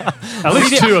 At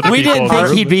least two of the We people. didn't think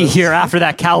he'd be here after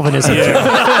that Calvinism joke.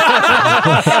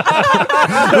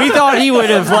 We thought he would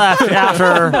have left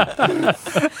after.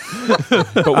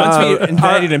 But once we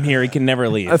invited him here, he can never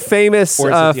leave. a famous Or is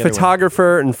it the other way?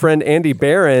 photographer and friend, Andy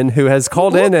Barron, who has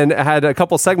called in and had a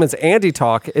couple segments. Andy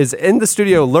Talk is in the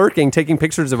studio lurking, taking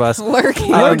pictures of us.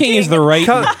 Lurking. Lurking is the right.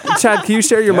 Chad, can you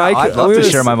share your mic? I'd love We to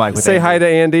just share my mic with Say Andy. hi to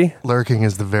Andy. Lurking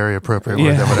is the very appropriate word.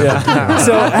 Yeah. That would have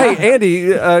So, hey, Andy,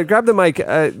 grab the mic.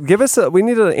 Give us we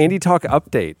need an Andy Talk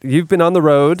update. You've been on the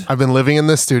road. I've been living in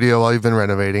this studio while you've been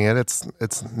renovating it. It's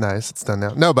nice. It's done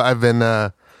now. No, but I've been.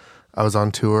 I was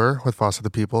on tour with Foster the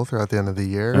People throughout the end of the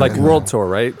year. Like and, world tour,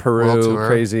 right? Peru, World tour.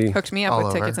 crazy. Hooked me up all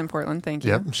with tickets over. in Portland. Thank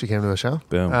you. Yep, she came to a show.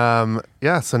 Boom.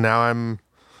 Yeah, so now I'm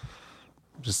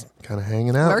just kind of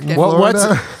hanging out. Lurking. in What's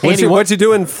Florida. What you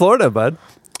do in Florida, bud?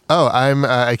 Oh,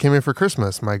 I came here for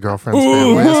Christmas. My girlfriend's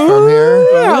family is from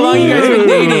here. How long you guys been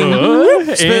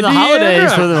dating? Spend the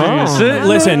holidays with them.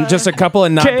 Listen, just a couple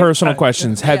of not personal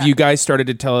questions. Have you guys started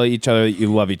to tell each other that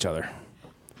you love each other?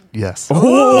 Yes.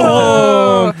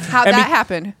 How'd that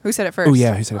happen? Who said it first? Oh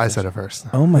yeah, who said it I first? said it first.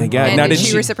 Oh my god! And Now did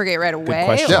she reciprocate right away?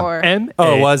 question. Yeah. Or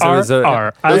Oh, it was a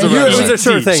M-A-R-R. it was a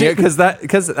sure thing She- because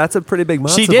that's a pretty big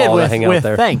matzo She did ball to with, hang out with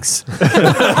there. thanks. Cool,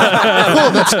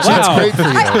 that's great for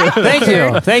you.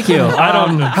 Thank you. I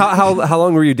don't. How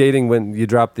long were you dating when you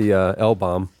dropped the L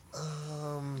bomb?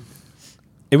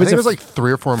 It I was, think it was like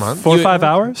 3 or 4 months. 4 or 5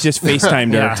 hours. just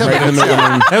FaceTimed her. Yeah. Right in the middle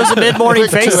of the- It was a mid-morning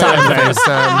FaceTime thing.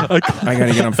 FaceTime. I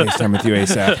gotta get on FaceTime with you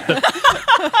ASAP.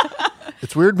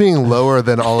 It's weird being lower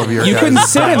than all of your You guys' couldn't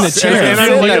sit in the desks. chair. And I'm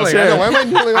Sit in that kneeling. chair. I know, why am I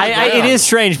kneeling on the It ground? is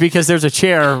strange because there's a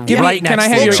chair Give me- right can next I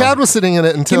to have you. your- Chad was sitting in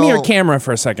it until. Give me your camera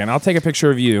for a second. I'll take a picture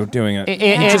of you doing it.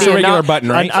 And Just a regular button,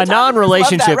 right? A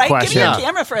non-relationship Love that, right? question. Give me your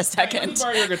camera for a second.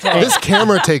 This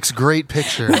camera takes great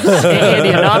pictures. Andy,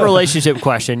 a non-relationship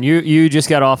question. You just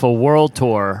got off a world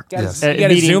tour. Yes. You got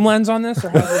a zoom lens on this? Or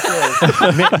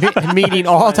how's this Meeting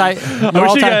all type.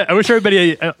 I wish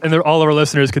everybody and all of our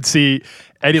listeners could see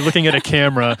Eddie looking at a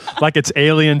camera like it's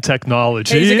alien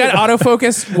technology. Hey, has it got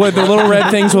autofocus with the little red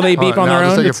things? Will they beep on no, their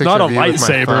just own? like a It's not a picture of you with my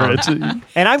lightsaber. phone. It's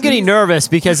And I'm getting nervous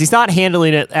because he's not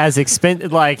handling it as as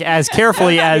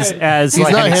carefully as He's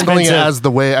like not an handling it expensive- as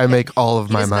the way I make all of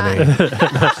my He's money.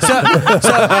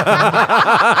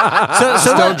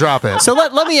 So Don't drop it. So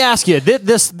let me ask you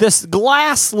this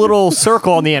glass little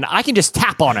circle on the end. I can just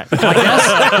tap on it like this.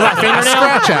 With my fingernail.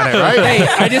 Scratch at it, right? Hey,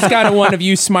 I just got one of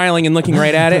you smiling and looking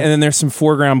right at it, and then there's some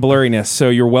foreground blurriness. So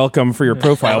you're welcome for your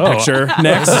profile picture.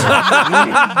 Next,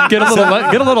 get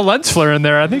a little lens flare in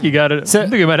there. I think you got it. I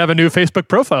think you might have a new Facebook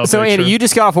profile. So picture. Andy, you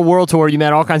just got off a world tour. You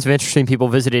met all kinds of interesting people,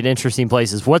 visited interesting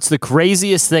places. What's the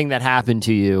craziest thing that happened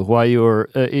to you while you were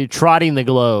trotting the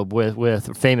globe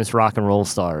with famous rock and roll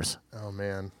stars? Oh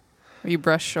man, you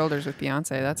brush shoulders with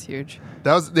Beyonce. That's huge.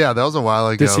 that was a while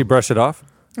ago. Did she brush it off?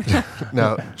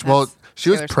 No, well, she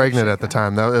was Taylor Swift pregnant shit, at the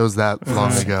time. It was that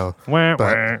long ago. Wah,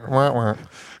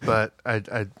 But I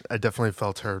definitely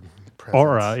felt her presence.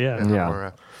 Aura, yeah. And her Yeah.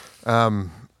 aura.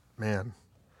 Man.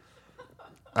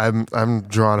 I'm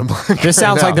drawing a blank. This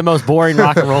sounds like the most boring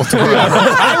rock and roll story ever.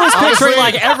 I was picturing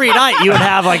like every night you would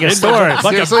have like a story.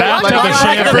 Like a bathtub of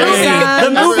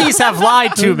champagne. The movies have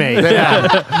lied to me.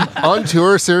 Yeah. On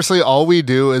tour, seriously, all we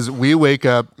do is we wake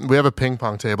up. We have a ping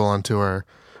pong table on tour.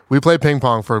 We play ping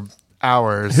pong for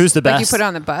hours. Who's the Like best? you put it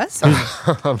on the bus?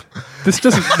 This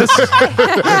doesn't.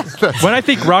 When I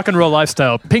think rock and roll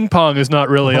lifestyle, ping pong is not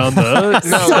really on the.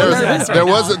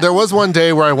 No, there was one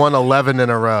day where I won 11 in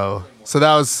a row. So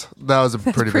that was a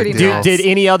pretty big deal. Did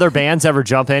any other bands ever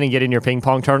jump in and get in your ping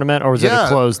pong tournament, or was it a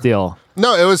closed deal?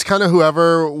 No, it was kind of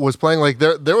whoever was playing. Like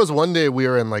there was one day we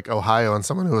were in like Ohio, and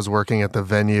someone who was working at the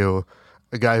venue,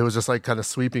 a guy who was just like kind of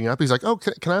sweeping up. He's like, "Oh,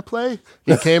 can I play?"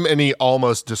 He came and he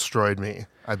almost destroyed me.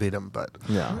 I beat him, but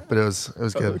it was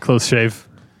good. Close shave.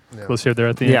 Yeah. Close here there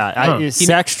at the end. Yeah,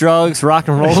 sex, drugs, rock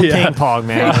and roll, ping pong,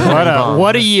 man.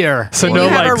 What a year! So you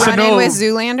have a run-in with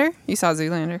Zoolander? You saw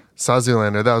Zoolander? Saw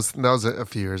Zoolander. That was a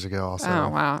few years ago. Also. Oh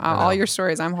wow! All your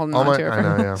stories, I'm holding on to. I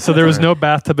know, yeah. So there was no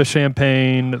bathtub of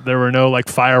champagne. There were no like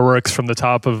fireworks from the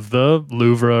top of the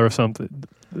Louvre or something.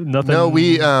 Nothing. No,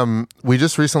 we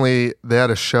just recently they had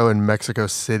a show in Mexico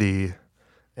City,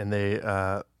 and they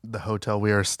the hotel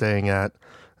we were staying at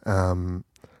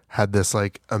had this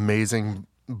like amazing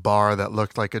bar that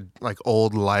looked like a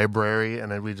old library,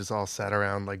 and then we just all sat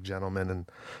around like gentlemen and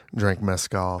drank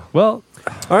mezcal. Well,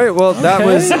 all right. Well, that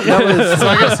was. So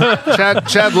I guess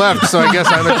Chad left, so I guess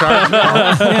I'm in charge.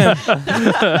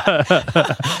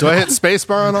 Do I hit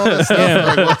spacebar on all this stuff?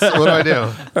 Yeah. Like, what do I do?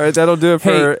 All right, that'll do it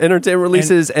for entertainment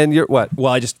releases. And your what?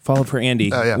 Well, I just followed for Andy.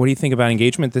 Yeah. What do you think about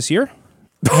engagement this year?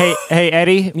 Hey,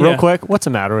 Eddie, real quick, what's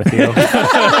the matter with you?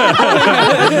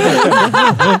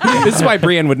 This is why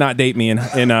Brienne would not date me in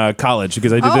college,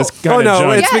 because I did this kind of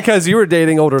junk. It's because you were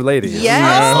dating older ladies.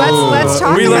 Yes, let's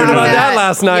talk We learned about that that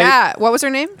last night. Yeah, what was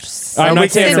her name? We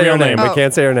can't say her name. We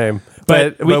can't say her name.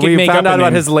 But we found out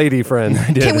about his lady friend.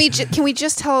 Can we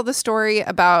just tell the story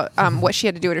about what she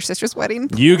had to do at her sister's wedding?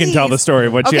 You can tell the story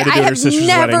of what she had to do at her sister's wedding.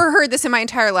 I have never heard this in my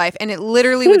entire life, and it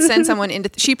literally would send someone into.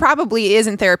 She probably is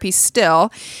in therapy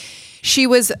still. She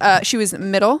was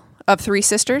middle of three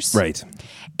sisters, right?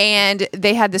 And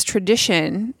they had this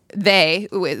tradition.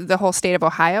 The whole state of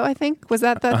Ohio, I think, was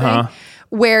that the thing,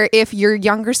 where if your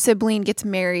younger sibling gets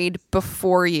married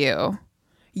before you,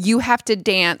 you have to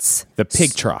dance the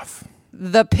pig trough.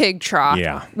 The pig trough,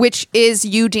 yeah, which is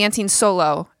you dancing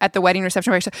solo at the wedding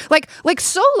reception, like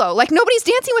solo, like nobody's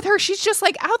dancing with her. She's just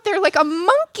like out there like a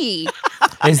monkey.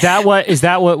 Is that what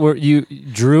you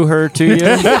drew her to you?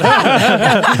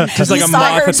 Just like a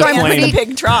moth at the flame.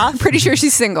 Pig trough. Pretty sure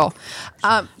she's single.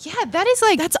 That is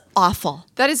like that's awful.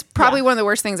 That is probably one of the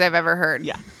worst things I've ever heard.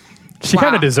 Yeah. She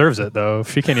kind of deserves it, though.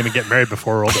 She can't even get married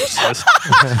before her older sis.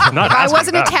 I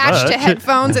wasn't attached to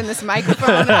headphones and this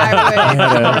microphone.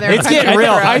 I would. It's getting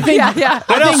real. I think.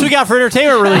 What else we got for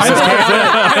entertainment releases?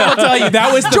 I'll tell you,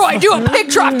 that was Joy, do a pig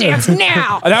trough dance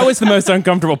now. That was the most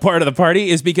uncomfortable part of the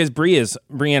party, is because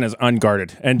Brienne is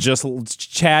unguarded and just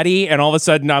chatty, and all of a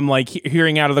sudden I'm like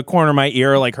hearing out of the corner of my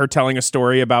ear like her telling a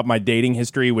story about my dating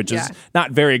history, which is not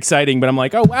very exciting, but I'm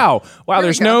like, oh wow,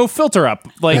 there's no filter up.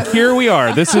 Like here we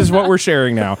are. This is what we're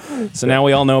sharing now. So now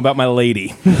we all know about my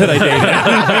lady that I dated.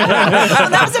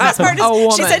 That was the best part.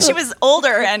 She said she was older,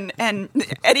 and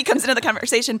Eddie comes into the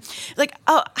conversation like,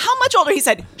 "Oh, how much older?" He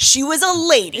said she was a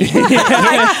lady.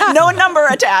 Like, no number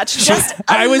attached. Just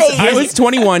a lady. I was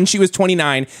 21. She was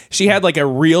 29. She had like a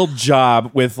real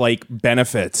job with like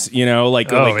benefits,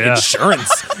 like insurance.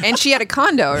 And she had a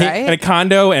condo, right? And a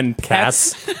condo and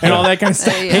pets and all that kind of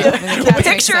stuff. The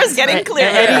picture is getting clearer.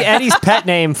 Eddie's pet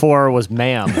name for her was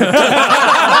Ma'am.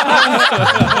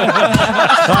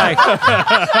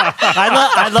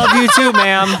 I love you too,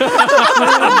 ma'am.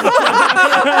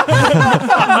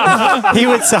 He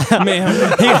would say, ma'am.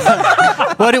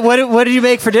 What did you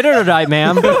make for dinner tonight,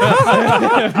 ma'am?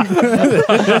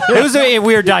 It was a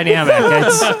weird dynamic.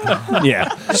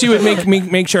 She would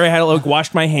make sure I had like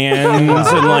washed my hands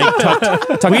and like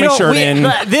tucked my shirt in.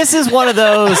 This is one of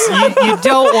those you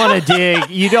don't want to dig.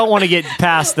 You don't want to get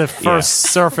past the first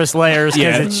surface layers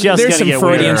because it's just there's some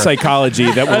Freudian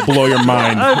psychology that will blow your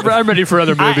mind. I'm ready for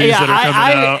other movies that are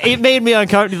coming out. It made me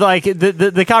uncomfortable. Like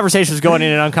the conversation was going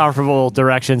in an uncomfortable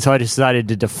direction, so I decided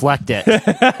to deflect it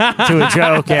to a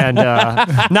joke and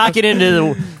not get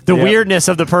into the weirdness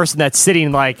of the person that's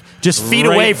sitting like just feet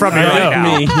away from me right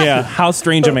now. Yeah, how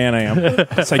strange a man I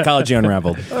am. Psychology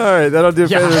unraveled. All right, that'll do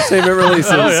for entertainment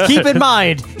releases. Keep in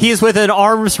mind, he is within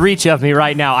arm's reach of me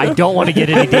right now. I don't want to get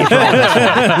any deeper on this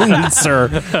one. Sir.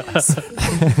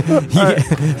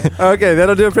 Okay,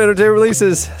 that'll do it for entertainment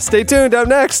releases. Stay tuned. Up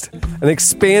next, an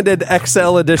expanded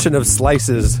XL edition of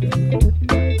Slices.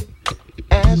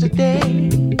 As the day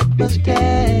must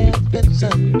have been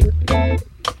sun,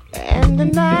 and the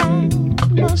night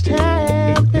must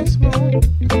have been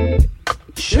smooth.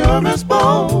 Sure as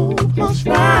both must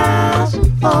rise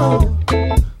and fall,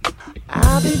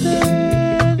 I'll be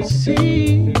there to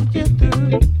see you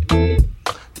through.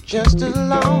 Just as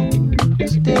long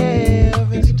as there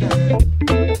is time,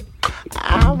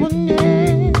 I will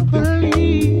never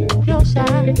leave your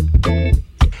side.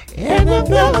 And the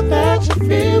feeling that you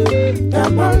feel,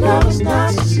 that my love is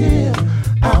not sincere,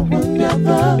 I will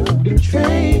never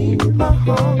betray my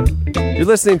heart. You're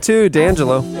listening to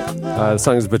D'Angelo. The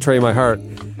song is Betray My Heart.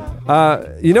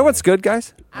 You know what's good,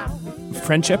 guys?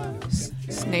 Friendship.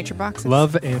 Nature boxes.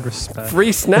 Love and respect.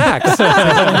 Free snacks.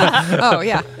 Oh,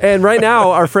 yeah. And right now,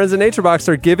 our friends at Nature Box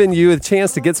are giving you a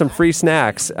chance to get some free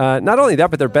snacks. Not only that,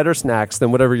 but they're better snacks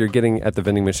than whatever you're getting at the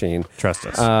vending machine. Trust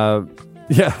us.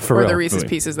 Yeah, for Or real. the Reese's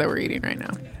Pieces that we're eating right now.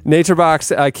 Nature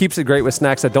Box keeps it great with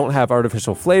snacks that don't have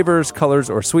artificial flavors, colors,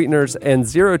 or sweeteners, and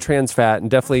zero trans fat,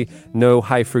 and definitely no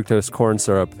high fructose corn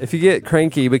syrup. If you get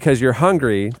cranky because you're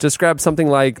hungry, just grab something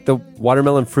like the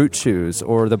watermelon fruit chews,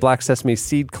 or the black sesame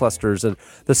seed clusters, and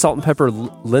the salt and pepper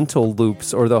lentil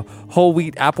loops, or the whole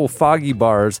wheat apple foggy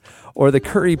bars, or the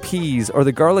curry peas, or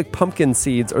the garlic pumpkin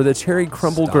seeds, or the cherry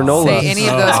crumble granola. Say any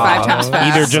of those 5 times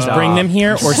fast. Either just bring them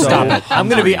here or stop it. I'm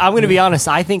gonna be honest.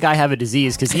 I think I have a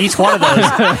disease because each one of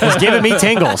those is giving me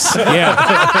tingles. Yeah.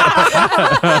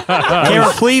 Cameron,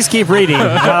 please keep reading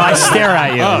while I stare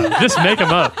at you. Just make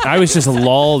them up. I was just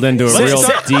lulled into a real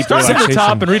deep Start at the relaxation.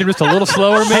 top and read them just a little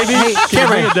slower, maybe. Hey, Can you Cameron,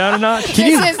 bring it down a notch?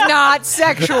 This is not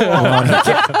sexual.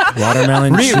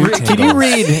 Watermelon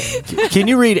Can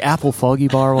you read Apple Foggy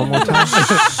Bar one more time?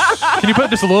 Can you put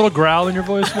just a little growl in your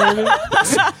voice, maybe?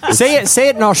 Say it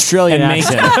in Australian and make,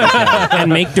 accent.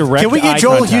 and make direct Can we get eye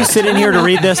Joel contact. Houston in here to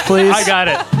read this, please? I got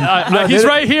it. He's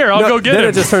right here. I'll go get then him.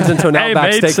 it just turns into an Hey,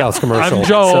 Outback mates, Steakhouse commercial. I'm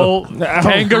Joel.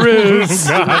 Kangaroos.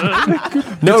 No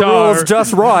Guitar. rules,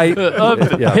 just right.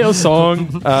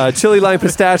 Hillsong. Chili lime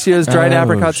pistachios, dried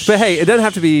apricots. But hey, it doesn't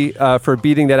have to be for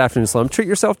beating that afternoon slump. Treat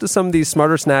yourself to some of these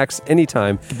smarter snacks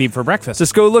anytime. Could be for breakfast.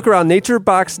 Just go look around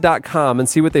naturebox.com and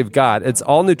see what they've got. It's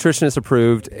all nutritionist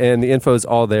approved, and the info is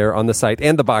all there on the site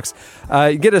and the box.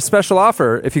 You get a special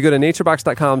offer if you go to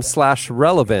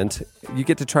naturebox.com/relevant. You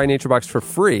get to try NatureBox for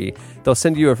free. They'll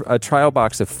send you a trial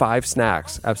box of 5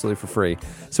 snacks absolutely for free.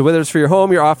 So whether it's for your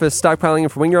home, your office, stockpiling,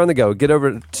 and for when you're on the go, get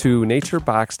over to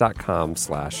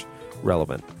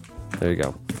naturebox.com/relevant. There you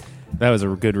go. That was a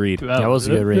good read. That was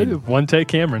a good read. One take,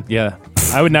 Cameron. Yeah.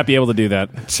 I would not be able to do that.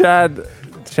 Chad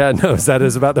knows that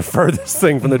is about the furthest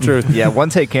thing from the truth. Yeah, one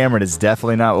take Cameron is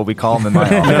definitely not what we call him in my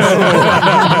office.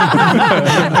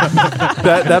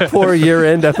 that poor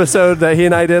year-end episode that he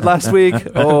and I did last week.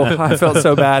 Oh, I felt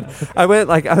so bad. I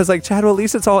was like, Chad, well, at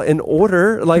least it's all in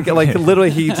order. Like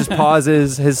literally, he just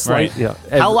pauses his slide. Right. Yeah.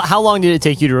 How long did it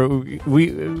take you to?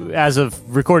 We as of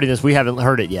recording this, we haven't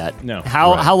heard it yet. No.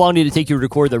 How long did it take you to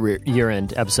record the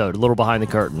year-end episode? A little behind the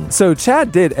curtain. So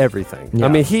Chad did everything. Yeah. I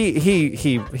mean,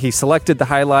 he selected the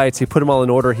highlights. He put them all in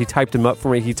order. He typed them up for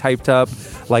me. He typed up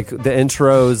like the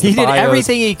intros. He the did bios.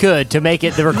 everything he could to make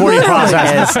it the recording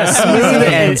process smooth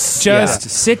and Just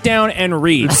sit down and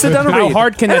read. Sit down and How read.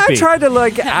 hard can and that be? I tried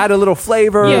to add a little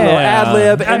flavor, a little Yeah. ad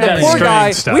lib, and the That poor guy.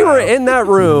 strange We were style. in that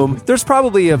room. There's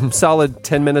probably a solid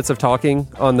 10 minutes of talking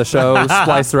on the show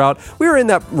spliced throughout. We were in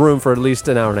that room for at least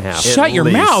an hour and a half. Shut your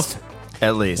mouth.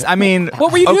 At least. I mean,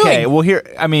 What were you okay, doing? well, here,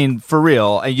 I mean, for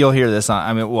real, you'll hear this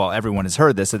on, everyone has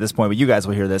heard this at this point, but you guys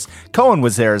will hear this. Cohen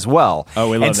was there as well. Oh,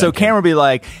 we love And so that kid. Cameron would be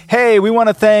like, hey, we want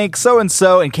to thank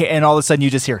so-and-so, and all of a sudden you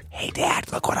just hear, hey,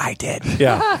 Dad, look what I did.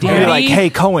 Yeah. And you're like,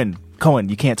 hey, Cohen,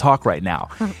 you can't talk right now.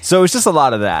 So it's just a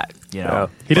lot of that, you know.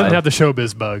 He doesn't have the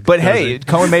showbiz bug. But does hey, he?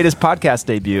 Cohen made his podcast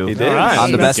debut He did.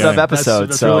 on the That's Best of good. episode.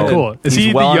 That's so really cool. Is he's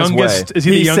he well the on his youngest? way. Is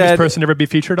he the He youngest said- person to ever be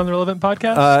featured on the Relevant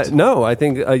podcast? No, I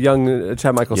think a young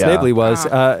Chad Michael Yeah. Snavely was. He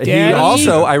Daddy.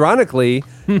 also, ironically,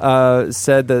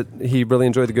 said that he really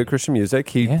enjoyed the good Christian music.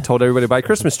 He told everybody to buy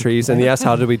Christmas trees, and he asked,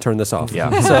 "How did we turn this off?"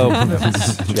 Yeah. So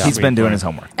He's been doing his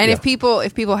homework. And if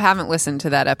people haven't listened to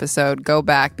that episode, go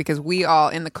back because we all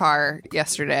in the car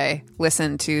yesterday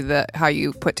listened to how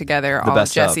you put together all of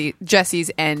best of. Jesse's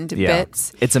end Yeah.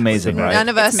 bits. It's amazing, right? None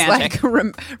of us It's magic.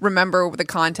 remember the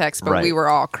context, but Right. we were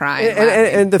all crying.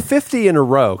 and the 50 in a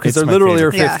row, because It's there my literally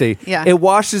are favorite. 50. Yeah. It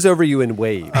washes over you in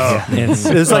waves. It's-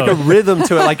 There's like a rhythm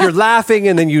to it. Like you're laughing,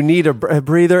 and then you need a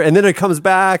breather, and then it comes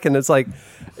back, and it's like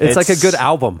a good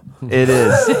album. It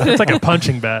is. It's like a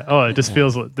punching bat. Oh, it just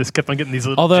feels like this kept on getting these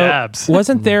little jabs.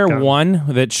 Wasn't there one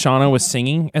that Shauna was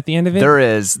singing at the end of it?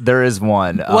 There is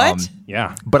one. What?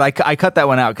 Yeah. But I cut that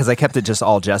one out because I kept it just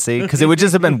all Jesse, because it would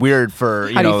just have been weird for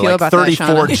How do you feel like about that, 34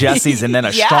 Shauna? Jessies and then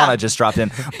a Yeah. Shauna just dropped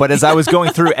in. But as I was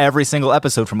going through every single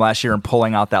episode from last year and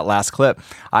pulling out that last clip,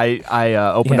 I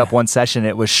opened up one session.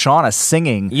 It was Shauna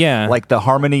singing like the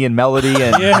harmony and melody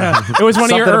and it was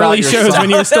one of your something about early shows song.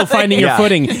 when you were still finding your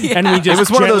footing, and we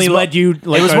just gently led you.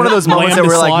 Like, it was one of those moments that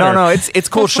we're like, no, it's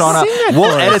cool, Shauna.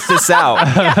 We'll edit this out.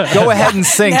 Go ahead and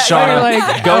sing,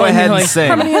 Shauna. Go ahead and sing.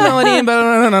 Harmony and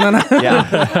melody and Yeah.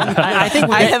 I think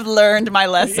I have learned my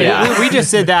lesson. Yeah. We just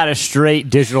did that a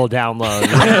straight digital download.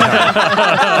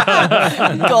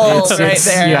 Gold right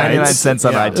there. Yeah, 99 cents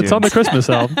on iTunes. It's on the Christmas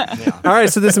album. All right,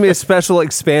 so this is going to be a special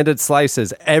expanded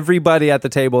slices. Everybody at the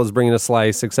table is bringing a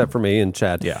slice except for me and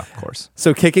Chad. Yeah, of course.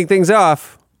 So kicking things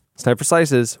off, it's time for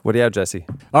slices. What do you have, Jesse?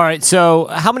 All right. So,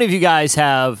 how many of you guys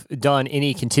have done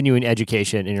any continuing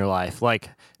education in your life? Like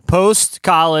post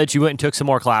college, you went and took some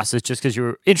more classes just because you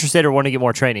were interested or wanted to get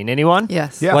more training. Anyone?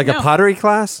 Yes. Like a pottery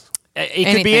class?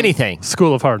 It could be anything.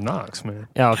 School of Hard Knocks, man.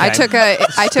 Okay. I took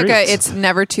a it's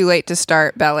never too late to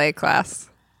start ballet class.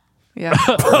 Yeah.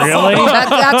 Really?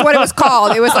 That's what it was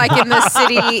called. It was like in the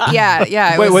city.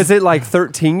 Yeah. Wait, was it like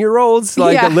 13-year-olds?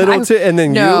 Like yeah, a little and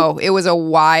then No, it was a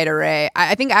wide array.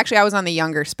 I think actually I was on the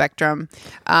younger spectrum.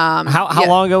 How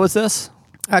long ago was this?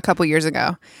 A couple years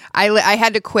ago. I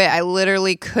had to quit. I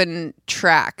literally couldn't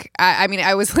track. I mean,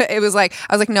 I was like,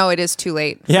 no, it is too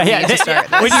late. for me to start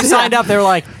this. When you signed up, they were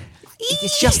like,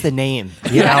 it's just the name.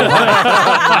 You know?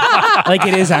 like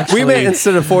it is actually. We meant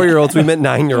instead of 4-year-olds, we meant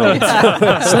 9-year-olds.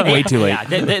 It's like way too late.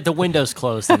 Yeah, the window's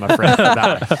closed, I'm afraid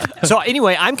about it. So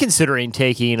anyway, I'm considering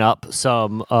taking up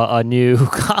some a new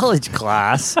college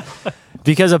class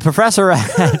because a professor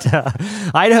at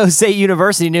Idaho State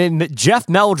University named Jeff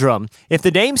Meldrum. If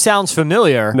the name sounds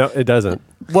familiar, No, it doesn't.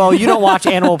 well, you don't watch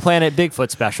Animal Planet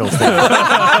Bigfoot specials. For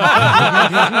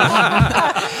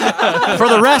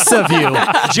the rest of you,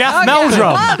 Jeff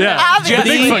Meldrum. Yeah. Jeff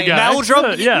Bigfoot guy.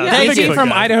 Meldrum. Yeah. Thank Is he you.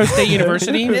 from Idaho State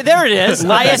University? There it is.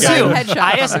 ISU.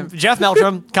 Headshot from him. Jeff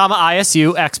Meldrum,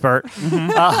 ISU expert.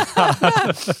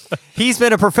 He's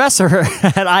been a professor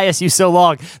at ISU so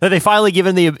long that they finally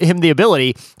given him the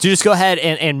ability to just go ahead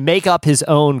and make up his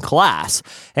own class.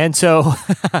 And so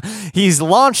he's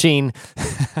launching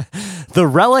the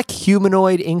Relic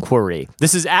Humanoid Inquiry.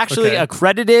 This is actually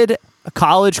accredited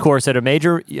college course at a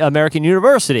major American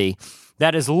university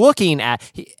that is looking at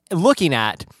the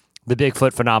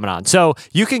Bigfoot phenomenon. So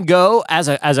you can go as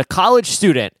a college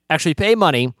student, actually pay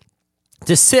money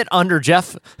to sit under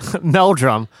Jeff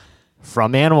Meldrum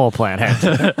from Animal Planet.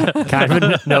 Kind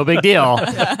of no big deal.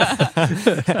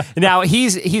 Now,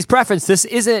 he's preferenced this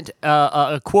isn't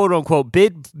a quote-unquote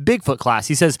Bigfoot class.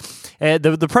 He says,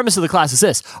 the premise of the class is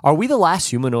this: are we the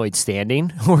last humanoid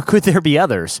standing, or could there be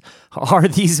others? Are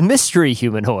these mystery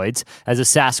humanoids, as a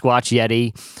Sasquatch,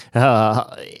 Yeti,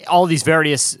 all these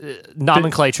various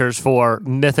nomenclatures for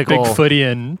mythical...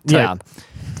 Bigfootian type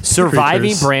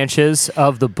surviving creatures. Branches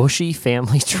of the Bushy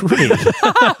family tree.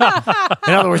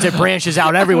 In other words, it branches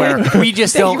out everywhere. We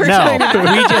just don't know.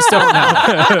 We just don't know.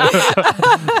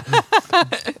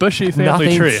 Bushy family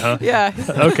Nothing. tree, huh? Yeah.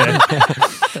 Okay.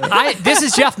 This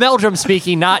is Jeff Meldrum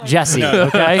speaking, not Jesse.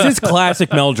 Okay. This is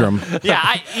classic Meldrum.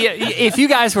 Yeah. If you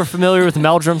guys were familiar with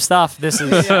Meldrum stuff, this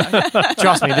is.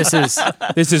 Trust me. This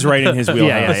is right in his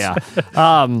wheelhouse. Yeah.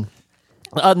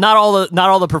 Not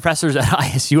all the professors at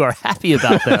ISU are happy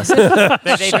about this.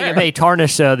 They think it may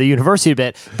tarnish the university a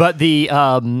bit, but the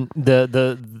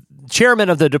chairman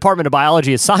of the Department of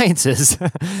Biology and Sciences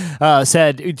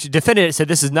said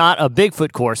this is not a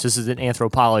Bigfoot course. This is an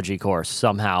anthropology course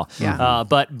somehow. Yeah.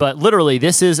 But literally,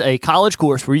 this is a college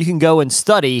course where you can go and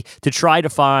study to try to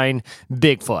find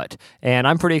Bigfoot. And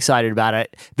I'm pretty excited about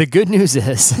it. The good news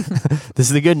is, this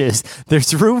is the good news,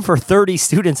 there's room for 30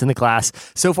 students in the class.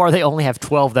 So far, they only have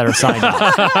 12 that are signed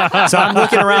up. So I'm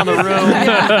looking around the room.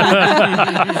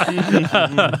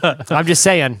 I'm just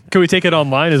saying. Can we take it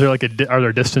online? Is there are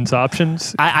there distance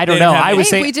options? I don't know. I was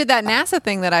Hey, saying if we did that NASA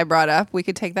thing that I brought up, we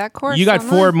could take that course. You got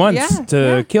online. 4 months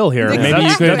to kill here. Maybe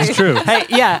you could. That's true. Hey,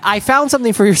 yeah, I found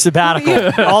something for your sabbatical.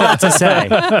 All that to say,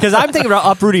 because I'm thinking about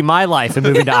uprooting my life and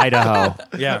moving to Idaho.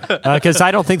 Yeah. Because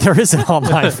I don't think there is an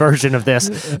online version of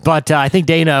this, but I think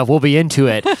Dana will be into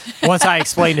it. Once I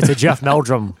explained it to Jeff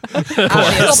Meldrum. It'll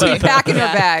be back in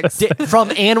her bags.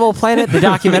 From Animal Planet, the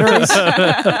documentaries.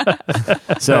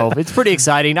 So it's pretty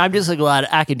exciting. I'm just glad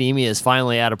academia is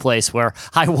finally at a place where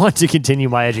I want to continue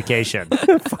my education.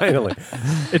 Finally.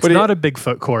 It's not a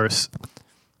Bigfoot course,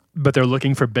 but they're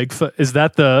looking for Bigfoot. Is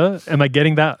that am I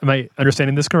getting that? Am I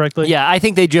understanding this correctly? Yeah, I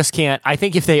think they just can't. I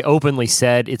think if they openly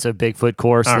said it's a Bigfoot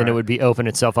course, then it would be open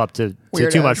itself up to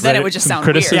too much. Then it would just sound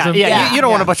criticism. weird. Yeah, you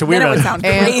don't want a bunch of weirdos. Then it would sound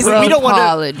crazy. We don't want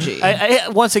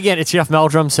Anthropology. once again, it's Jeff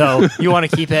Meldrum, so you want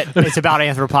to keep it. It's about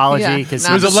anthropology because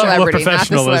Not There's a the level of celebrity, not the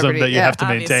professionalism celebrity. that you Yeah, have to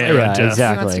obviously. maintain around Jeff.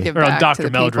 exactly. He wants to give Or on back Dr. to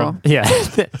the Meldrum. people. Yeah.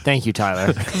 Thank you,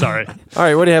 Tyler. Sorry. All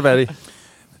right, what do you have, Eddie?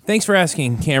 Thanks for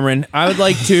asking, Cameron. I would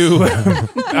like to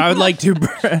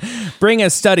bring a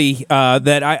study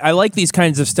that I like these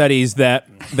kinds of studies that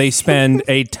they spend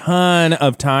a ton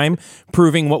of time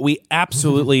proving what we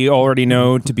absolutely already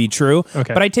know to be true.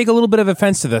 Okay. But I take a little bit of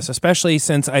offense to this, especially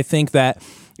since I think that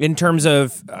in terms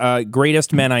of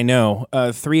greatest men I know,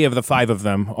 3 of the 5 of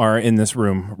them are in this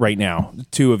room right now.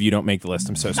 2 of you don't make the list.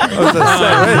 I'm so sorry. But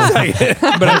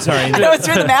I'm sorry. I was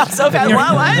doing the math so fast.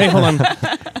 What? Hey, hold on.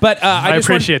 But I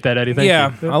appreciate that, Eddie. Thank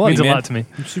you. I love means you, a man. lot to me.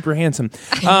 You're super handsome.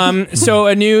 So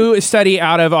a new study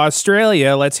out of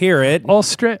Australia. Let's hear it.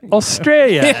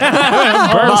 Australia.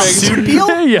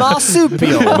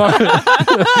 Marsupial.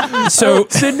 So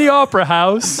Sydney Opera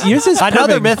House.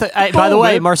 Another myth. By the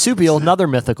way, marsupial, another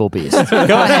mythical beast. Go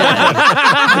ahead.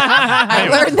 I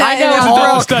learned that in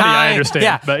Australia. Study, I understand.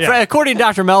 Yeah. But yeah. According to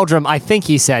Dr. Meldrum, I think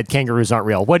he said kangaroos aren't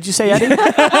real. What did you say, Eddie?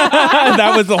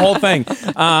 that was the whole thing.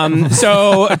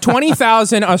 So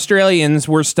 20,000 Australians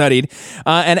were studied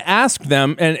and asked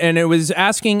them, and it was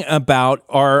asking about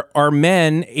are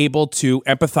men able to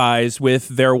empathize with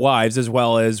their wives as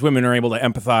well as women are able to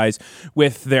empathize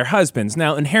with their husbands.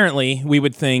 Now, inherently, we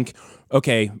would think,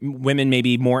 okay, women may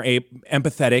be more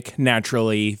empathetic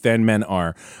naturally than men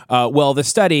are. Well, the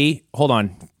study, hold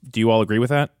on, do you all agree with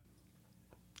that?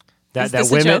 Is this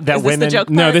the joke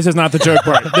No, part? this is not the joke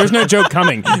part. There's no joke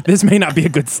coming. This may not be a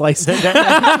good slice.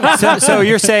 So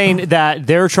you're saying that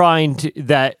they're trying to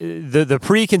that the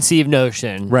preconceived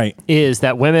notion is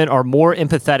that women are more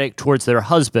empathetic towards their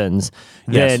husbands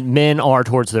than men are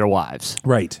towards their wives.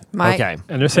 Right. Okay.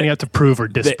 And they're setting out to prove or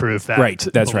disprove that. Right.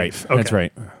 That's belief. right. That's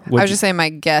right. I was just saying my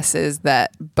guess is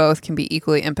that both can be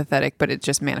equally empathetic, but it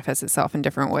just manifests itself in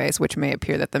different ways, which may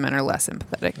appear that the men are less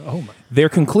empathetic. Oh my. Their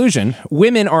conclusion,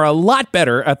 women are a lot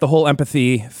better at the whole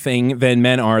empathy thing than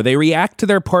men are. They react to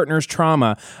their partner's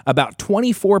trauma about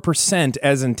 24%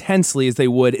 as intensely as they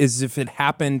would as if it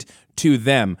happened to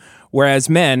them, whereas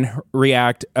men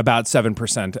react about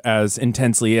 7% as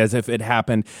intensely as if it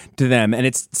happened to them. And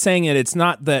it's saying that it's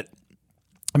not that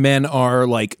men are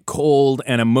like cold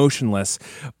and emotionless,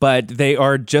 but they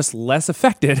are just less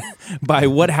affected by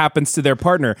what happens to their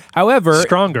partner. However,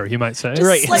 stronger, you might say.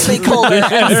 Just slightly colder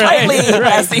and slightly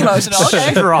less emotional.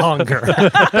 Okay. Stronger.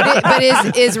 But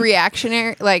is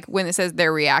reactionary, like when it says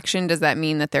their reaction, does that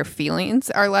mean that their feelings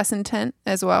are less intent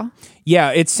as well?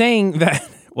 Yeah, it's saying that.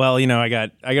 Well, you know, I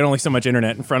got only so much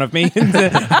internet in front of me,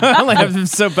 I only have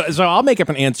so I'll make up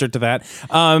an answer to that.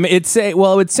 It's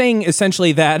saying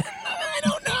essentially that. I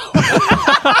don't know.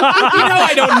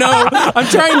 I don't know.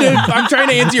 I'm trying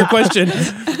to answer your question.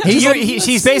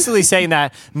 She's basically saying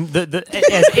that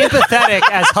as empathetic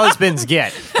as husbands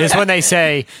get is when they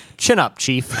say, "Chin up,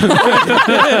 chief." Like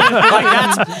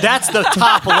that's the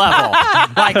top level.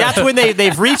 Like that's when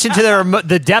they've reached into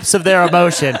the depths of their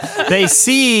emotion. They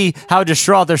see how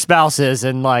distraught their spouse is,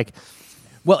 and like.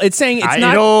 Well, it's saying it's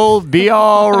not. It'll be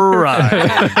all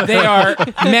right.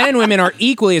 Men and women are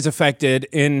equally as affected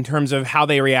in terms of how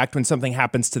they react when something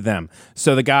happens to them.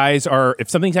 So the guys are,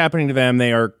 if something's happening to them,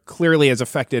 they are clearly as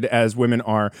affected as women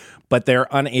are, but they're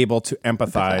unable to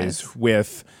empathize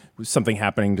with something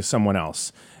happening to someone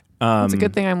else. It's a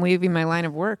good thing I'm leaving my line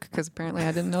of work because apparently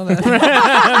I didn't know that.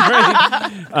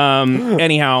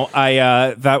 Anyhow,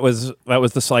 that was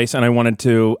the slice, and I wanted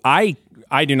to.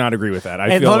 I do not agree with that.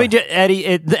 Eddie,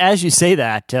 as you say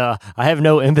that, I have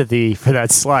no empathy for that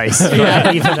slice, even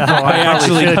though I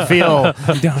actually should feel.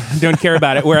 Don't care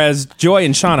about it. Whereas Joy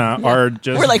and Shauna are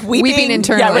just we're like weeping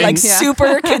internally. Yeah, we're like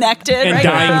super connected and right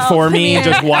dying now. for me,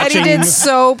 just watching. Eddie did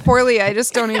so poorly. I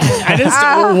just don't even.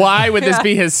 Why would this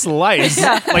be his slice?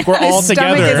 Yeah. Like we're all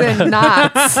together. His stomach is in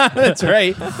knots. That's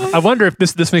right. I wonder if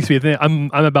this makes me think. I'm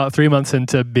about 3 months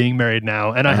into being married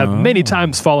now, and I have many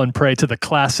times fallen prey to the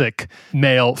classic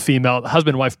male, female,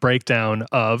 husband-wife breakdown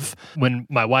of when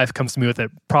my wife comes to me with a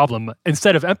problem,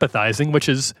 instead of empathizing, which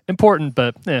is important,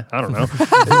 but I don't know.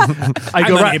 I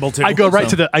go right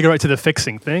to the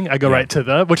fixing thing. I go right to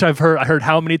the, which I heard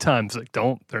how many times, like,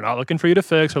 they're not looking for you to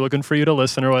fix, they're looking for you to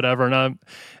listen or whatever.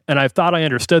 And I thought I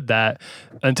understood that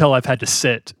until I've had to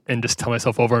sit and just tell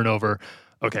myself over and over,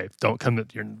 okay, don't come,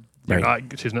 we're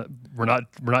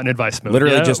not in advice mode.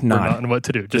 Literally just nod. We're not in what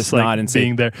to do. Just nod and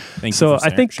being there. So I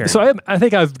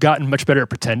think I've gotten much better at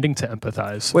pretending to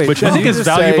empathize, Wait, which I think is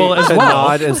valuable as well.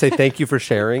 Nod and say thank you for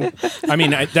sharing. I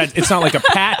mean, it's not like a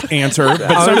pat answer,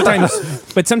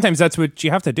 but sometimes that's what you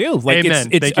have to do. Like Amen.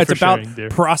 It's about sharing,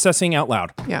 processing out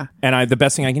loud. Yeah. And the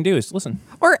best thing I can do is listen.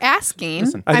 Or asking.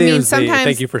 I think it was sometimes the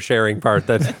thank you for sharing part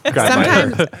that got my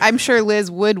sometimes heart. I'm sure Liz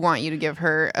would want you to give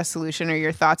her a solution or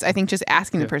your thoughts. I think just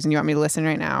asking the person, you want me to listen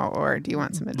right now, or do you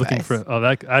want some advice?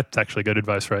 That's actually good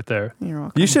advice right there. You're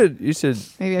welcome. You should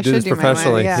Maybe I do should this do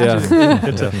professionally. my way.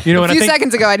 When a few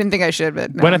seconds ago, I didn't think I should,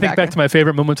 but when I think back to my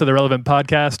favorite moments of the Relevant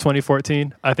Podcast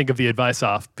 2014, I think of the advice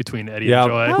off between Eddie and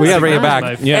Joy. We got to bring it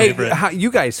back. Hey,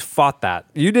 you guys fought that.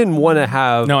 You didn't want to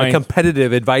have a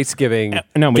competitive advice giving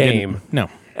game. No.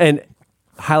 And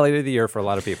highlight of the year for a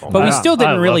lot of people. But we still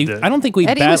didn't really. I don't think we.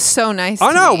 Eddie was so nice. Oh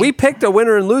to no, me. we picked a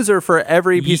winner and loser for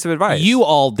every piece of advice. You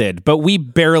all did, but we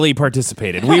barely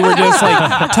participated. We were just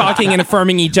like talking and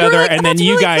affirming each other, like, and then "That's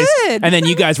you really guys, good." and then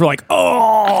you guys were like,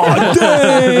 "Oh,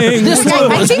 dang!"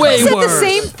 I think we said the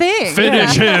same thing.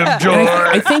 Finish him, Joy.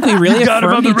 I think we really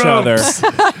affirmed each other.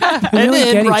 And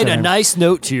then write a nice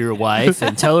note to your wife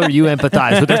and tell her you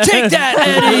empathize with her. Take that,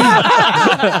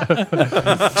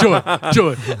 Eddie.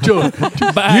 Joy.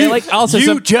 But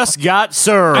you just got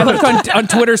served. I looked on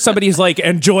Twitter. Somebody's like,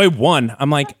 "And Joy won." I'm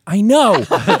like, I know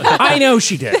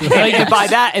she did. Like, and by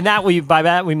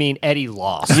that we mean Eddie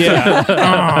lost.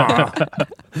 Yeah.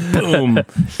 Boom.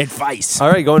 Advice. All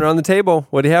right, going around the table.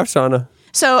 What do you have, Shauna?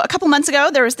 So a couple months ago,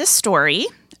 there was this story.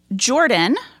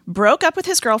 Jordan broke up with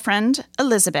his girlfriend,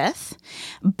 Elizabeth,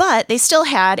 but they still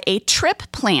had a trip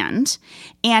planned,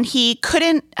 and he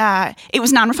couldn't, it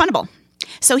was non-refundable.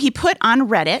 So he put on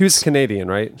Reddit. He was Canadian,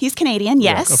 right? He's Canadian,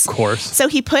 yes. Yeah, of course. So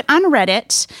he put on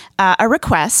Reddit a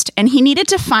request, and he needed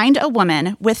to find a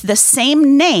woman with the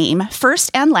same name,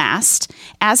 first and last,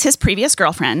 as his previous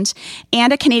girlfriend,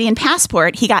 and a Canadian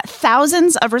passport. He got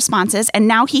thousands of responses, and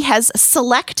now he has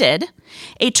selected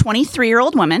a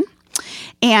 23-year-old woman.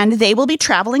 And they will be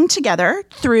traveling together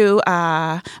through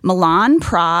Milan,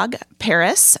 Prague,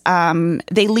 Paris.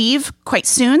 They leave quite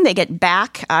soon. They get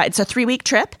back. It's a 3-week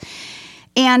trip.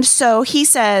 And so he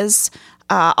says,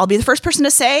 I'll be the first person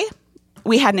to say,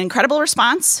 we had an incredible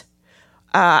response.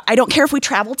 I don't care if we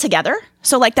travel together.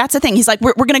 So, that's the thing. He's like,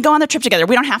 we're going to go on the trip together.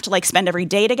 We don't have to, spend every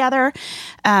day together.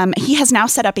 He has now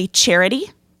set up a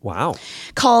charity. Wow.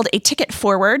 Called A Ticket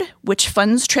Forward, which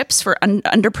funds trips for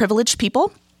underprivileged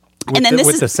people.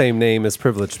 With the same name as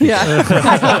privileged people. Yeah.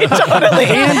 Totally.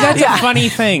 And that's a funny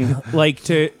thing.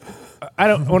 I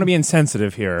don't want to be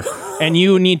insensitive here, and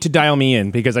you need to dial me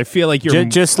in because I feel like you're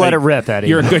just let it rip, Eddie.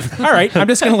 You're good. All right, I'm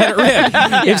just going to let it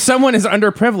rip. If someone is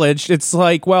underprivileged, it's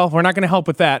like, well, we're not going to help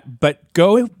with that, but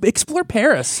go explore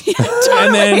Paris,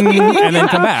 and then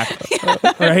come back.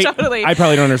 Right? Totally. I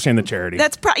probably don't understand the charity.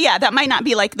 That's that might not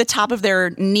be the top of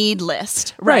their need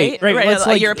list, right? Right. Let's,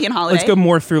 a European holiday. Let's go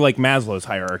more through Maslow's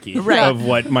hierarchy of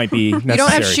what might be necessary. You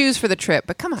don't have shoes for the trip,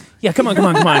 but come on. Yeah, come on. Who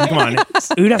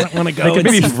doesn't want to go? It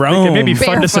could Rome. maybe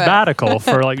fund a sababbatical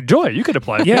for Joy. You could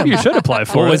apply. Yeah, maybe you should apply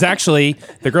for it. it. Was actually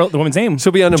the woman's name.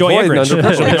 She'll be unemployed. Joy Eggridge. She'll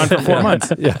be gone for 4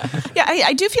 months. Yeah,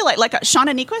 I do feel like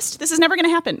Shauna Nyquist. This is never going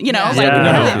to happen.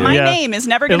 My name is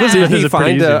never going to. Did he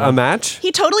find a match?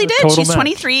 He totally did. Total She's match.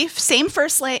 23, same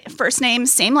first name,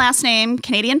 same last name,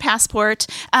 Canadian passport.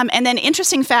 And then,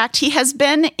 interesting fact, he has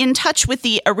been in touch with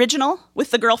the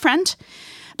girlfriend,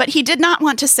 but he did not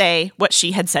want to say what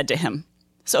she had said to him.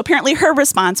 So apparently her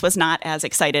response was not as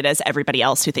excited as everybody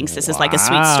else who thinks this is a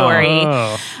sweet story.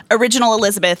 Original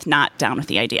Elizabeth, not down with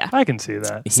the idea. I can see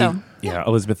that.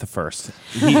 Elizabeth the First.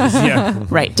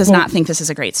 Right, does not think this is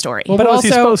a great story. Well, but what was also,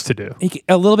 he supposed to do?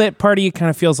 A little bit, part of you kind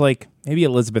of feels like maybe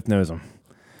Elizabeth knows him.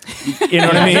 You know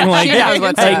what I mean? Maybe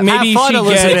have fun, she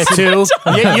Elizabeth, gets too.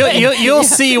 You'll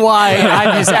see why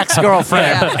I'm his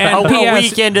ex-girlfriend. And a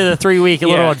week into the 3-week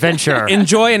little adventure.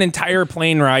 Enjoy an entire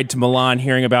plane ride to Milan,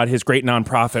 hearing about his great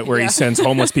nonprofit where he sends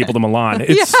homeless people to Milan.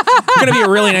 It's going to be a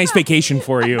really nice vacation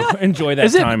for you. Enjoy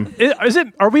that time.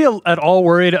 Are we at all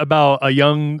worried about a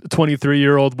young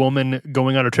 23-year-old woman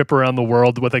going on a trip around the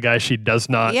world with a guy she does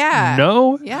not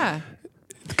know? Yeah.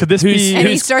 Could this be? And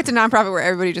he starts a nonprofit where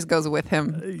everybody just goes with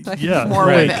him. Like, Yeah, more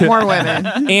women. More women.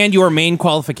 And your main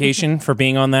qualification for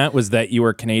being on that was that you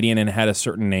were Canadian and had a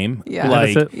certain name. Yeah.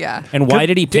 Like, That's it. Yeah. And why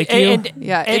did he pick you?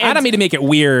 I don't mean to make it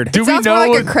weird. It sounds more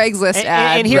like a Craigslist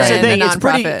ad. And here's the than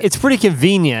thing: a it's pretty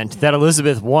convenient that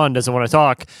Elizabeth I doesn't want to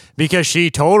talk because she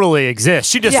totally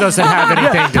exists. She just doesn't have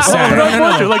anything to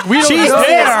say. Like we don't She's know.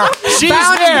 there. She's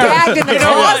Bound there. and gagged in the You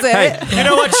know what? closet. Hey, you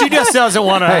know what? She just doesn't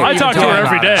want to. I talk to her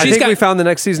every day. I think we found the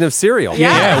next season of Serial.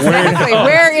 Yeah, exactly.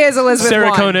 Where is Elizabeth Sarah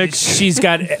Wong? Koenig. She's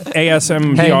got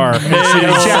ASMR.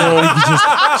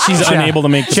 She's Chad. unable to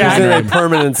make She's in a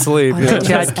permanent sleep.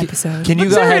 Chad, can you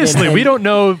go Seriously, ahead? we don't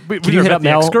know. Can you hit up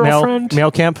Mail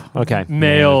Camp? Okay.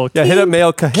 Mail. Yeah, hit up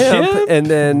Mail Camp, and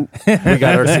then we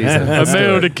got our season. A Let's do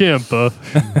mail it. to Kemp.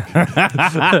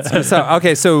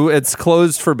 So it's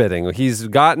closed for bidding. He's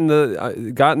gotten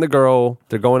the girl.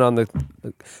 They're going on the.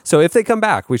 So if they come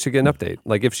back, we should get an update.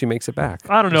 Like if she makes it back.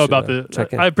 I don't know about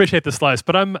check in. I appreciate the slice,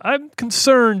 but I'm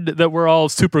concerned that we're all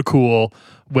super cool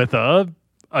with a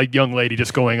young lady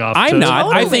just going off. I'm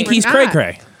not. I think he's cray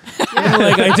cray.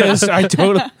 Like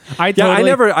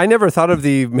I never thought of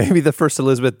maybe the first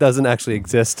Elizabeth doesn't actually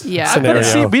exist. Yeah. Scenario.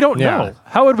 See, we don't know.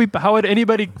 How would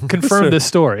anybody confirm this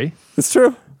story? It's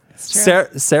true.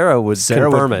 Sarah would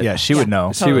confirm it. Yeah, she would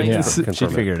know. She would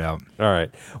She'd figure it out. All right.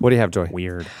 What do you have, Joy?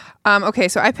 Weird. Okay,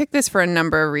 so I picked this for a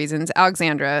number of reasons.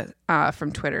 Alexandra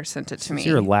from Twitter sent it to me. It's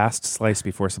your last slice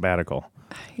before sabbatical.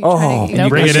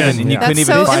 Bring it in. You couldn't That's even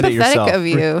so find it yourself. empathetic of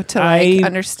you to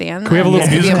understand. Can we have a little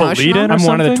and be musical emotional? lead-in or I'm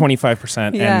one of the something?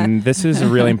 25%, Yeah. and this is a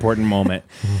really important moment.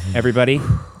 Everybody,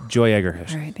 Joy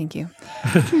Egerhish. All right, thank you.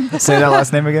 Say that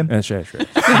last name again. That's right.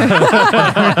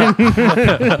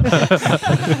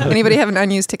 Anybody have an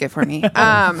unused ticket for me?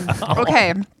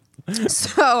 Okay.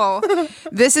 So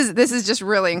this is just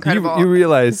really incredible. You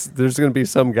realize there's going to be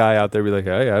some guy out there be like,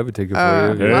 hey, I have a ticket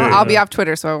for you. Well, I'll be off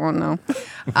Twitter, so I won't know.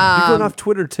 You going off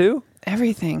Twitter too?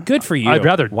 Everything. Good for you. I'd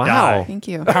rather die. Thank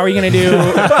you. How are you going to do?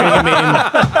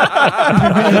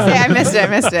 I missed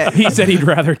it. He said he'd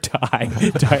rather die.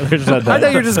 Tyler said that. I thought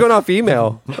you were just going off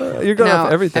email. You're going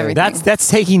off everything. That's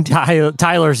taking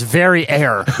Tyler's very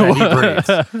air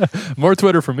that he breathes. More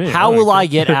Twitter for me. How will I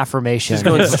get affirmation? Just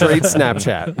going straight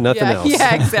Snapchat. Nothing else.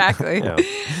 Yeah, exactly.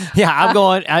 Yeah, I'm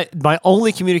going. My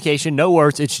only communication, no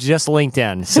words. It's just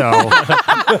LinkedIn. So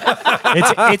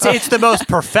it's the most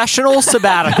professional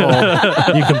sabbatical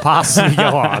you can possibly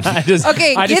go on. I just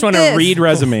get want this. to read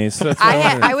resumes. That's all.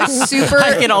 I was super.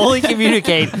 I can only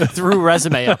communicate through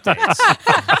resume updates.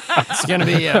 It's going to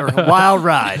be a wild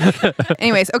ride.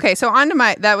 Anyways, okay, so on to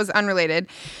that was unrelated.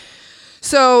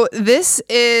 So this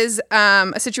is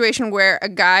a situation where a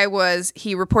guy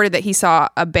he reported that he saw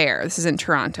a bear. This is in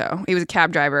Toronto. He was a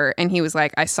cab driver, and he was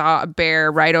like, I saw a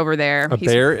bear right over there. A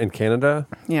bear in Canada?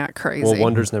 Yeah, crazy. Well,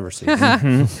 wonders never cease.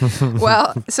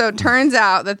 Well, so it turns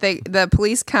out that the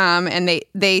police come, and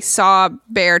they saw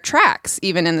bear tracks,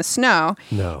 even in the snow.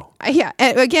 No. Yeah.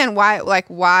 And again, why?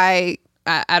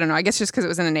 I don't know. I guess just because it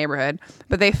was in a neighborhood.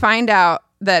 But they find out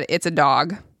that it's a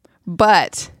dog.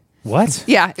 But... What?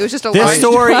 Yeah, it was just a This large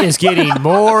story dog. is getting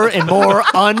more and more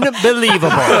unbelievable.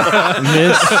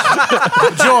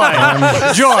 Joy.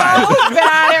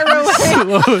 Bad at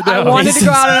relating. I wanted to go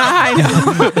out on a high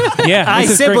note. Yeah,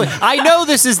 I know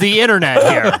this is the internet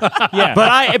here. Yeah,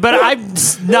 but I'm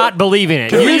not believing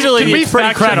it. Usually can we it's pretty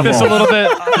fact check credible. this a little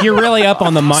bit? You're really up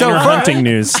on the minor hunting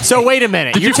news. So wait a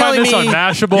minute. Did you find this on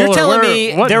Mashable? You're or telling where-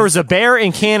 me what? there was a bear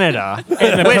in Canada,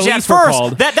 the which police at were first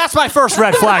called. that's my first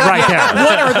red flag right there.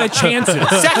 What are the chances?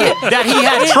 Second, that he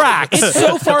had tracks. It's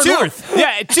so far north.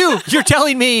 Yeah, two, you're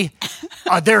telling me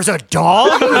there's a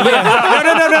dog? No.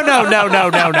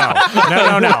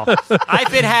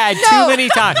 I've been had too many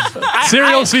times.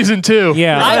 Serial season 2.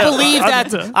 Yeah. I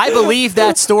believe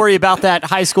that story about that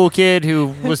high school kid who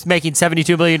was making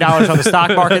 $72 million on the stock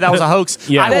market. That was a hoax.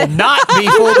 Yeah. I will not be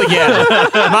fooled again.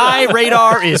 My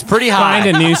radar is pretty high.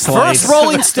 Find a new slice. First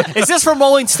Rolling Stone. Is this from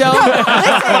Rolling Stone? Here's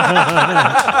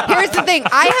the thing.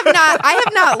 I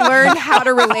have not learned how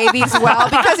to relay these well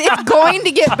because it's going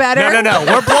to get better. No.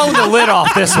 We're blowing the lid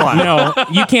off this one. No,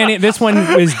 you can't. This one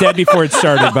was dead before it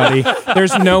started, buddy.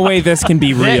 There's no way this can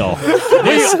be real.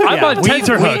 I'm on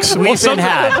tenterhooks.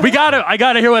 I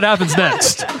gotta hear what happens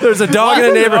next. There's a dog in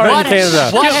a neighborhood in Canada.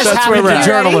 What has That's where happened we're to at.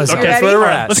 journalism? Okay, That's where we're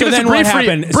at. Let's So give us then a brief, what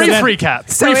happened? brief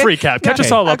So then- recap. Catch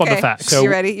us all up on the facts. You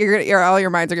ready? All your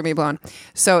minds are gonna be blown.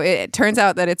 So it turns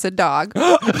out that it's a dog.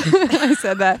 I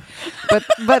said that.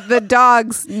 but the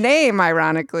dog's name,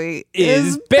 ironically,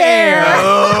 is Bear. Bear.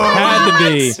 Had to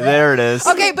be. There it is.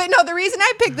 Okay, but no, the reason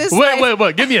I picked this.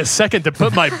 Wait. Give me a second to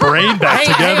put my brain back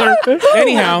together.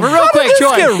 Anyhow, real quick, Joy.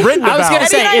 I was going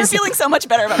to Eddie and I say, are feeling so much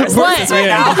better about our sources right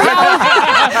now.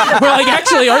 well, like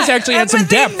actually, ours actually had some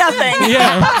depth. Nothing.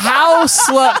 Yeah. how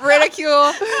slow,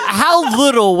 Ridicule. how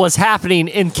little was happening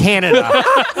in Canada,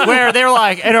 where they're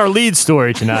like, in our lead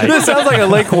story tonight. This sounds like a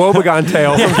Lake Wobegon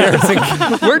tale from Garrison.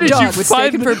 Where did Dog you was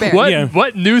find taken for bear.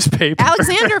 what newspaper?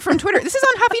 Alexander from Twitter. This is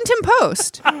on Huffington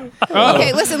Post.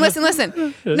 Okay,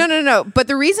 listen. No. But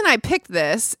the reason I picked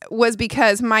this was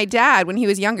because my dad, when he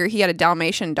was younger, he had a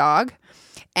Dalmatian dog,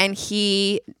 and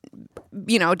he,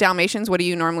 Dalmatians. What do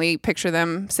you normally picture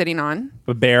them sitting on?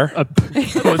 A bear. Was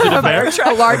it a bear?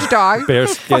 A large dog.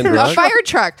 Bearskin A rug. fire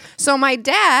truck. So my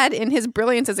dad, in his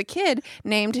brilliance as a kid,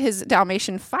 named his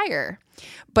Dalmatian Fire.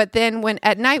 But then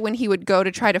at night when he would go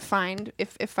to try to find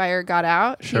if fire got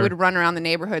out, he would run around the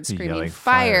neighborhood screaming, Yelling,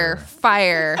 fire,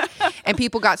 fire. And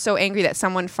people got so angry that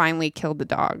someone finally killed the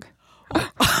dog.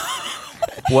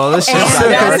 Well, this And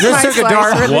that is my took a slice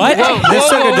dark- for the What? day. This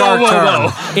took a dark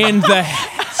turn. In the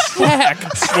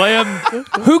heck? Slam.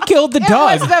 Who killed the It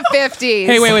dog? was the 50s.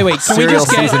 Hey, wait. Can we Serial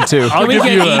just get season 2. Can we give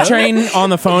get you a- E-Train on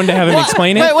the phone to have him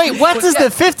explain it? Wait, what does the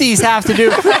 50s have to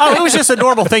do? Oh, it was just a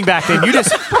normal thing back then. You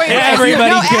just Everybody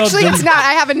no, killed actually, them. it's not.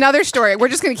 I have another story. We're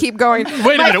just going to keep going.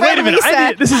 Wait a My minute. friend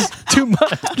Lisa- This is too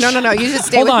much. No. You just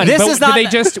stay Hold with on. me. This but is not- Did they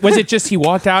just? Was it just he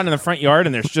walked out in the front yard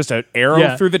and there's just an arrow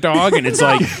Yeah. through the dog and it's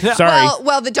like, sorry.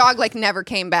 Well, the dog never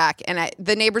came back, and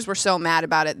the neighbors were so mad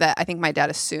about it that I think my dad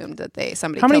assumed that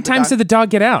somebody. How many killed the times dog. did the dog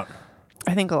get out?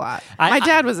 I think a lot. My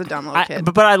dad was a dumb little kid.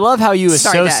 But I love how you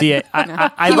Sorry, Dad. associate. No.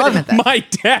 I He would love admit that. My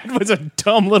dad was a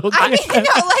dumb little kid. I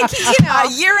mean,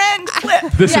 A year-end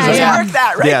clip. This is Mark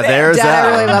that right there. there's Dad, that. I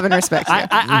really love and respect you.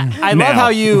 I love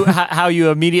how you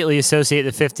immediately associate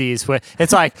the 50s with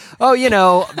it's like,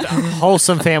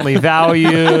 wholesome family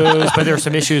values, but there's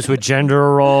some issues with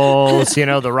gender roles,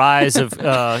 the rise of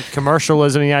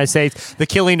commercialism in the United States, the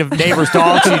killing of neighbors'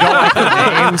 dogs so you don't like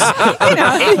their names.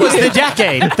 It was the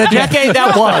decade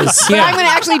that was. But I'm going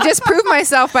to actually disprove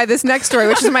myself by this next story,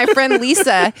 which is my friend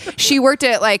Lisa. She worked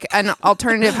at like an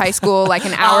alternative high school, like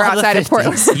an hour Oh, the outside of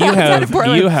 50s.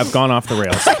 Portland. You have gone off the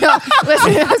rails. No,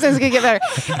 listen, it's going to get better.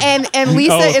 And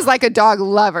Lisa is like a dog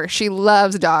lover. She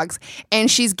loves dogs. And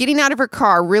she's getting out of her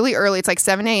car really early. It's like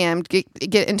 7 a.m. to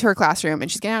get into her classroom. And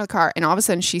she's getting out of the car. And all of a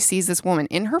sudden, she sees this woman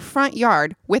in her front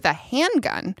yard with a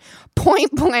handgun,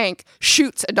 point blank,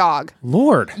 shoots a dog.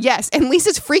 Lord. Yes. And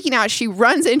Lisa's freaking out. She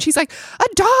runs in. She's like,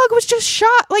 a dog was just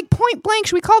shot, like point blank.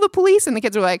 Should we call the police? And the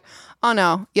kids are like, oh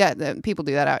no. Yeah, people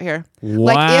do that out here. Wow.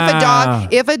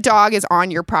 Like if a dog is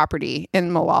on your property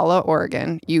in Moala,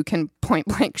 Oregon, you can point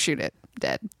blank shoot it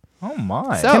dead. Oh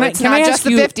my! So it's not just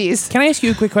the 50s. Can I ask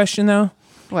you a quick question though?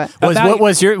 What?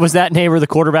 Was that neighbor the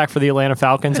quarterback for the Atlanta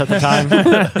Falcons at the time?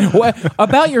 What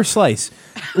about your slice?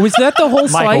 Was that the whole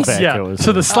Michael slice? Vick. Yeah. It was-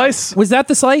 So the slice. Was that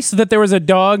the slice that there was a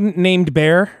dog named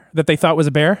Bear that they thought was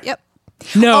a bear? Yep.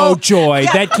 No, Oh, Joy,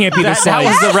 yeah. that can't be the That slice.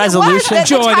 was the resolution. The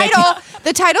Joy, that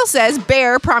the title says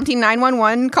Bear prompting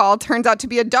 911 call turns out to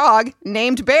be a dog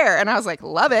named Bear. And I was like,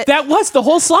 love it. That was the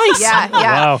whole slice. Yeah.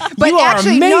 Wow. But You are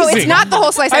actually, no, amazing. it's not the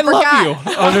whole slice. I forgot. love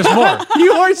you. Oh, there's more.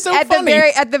 You are so At funny.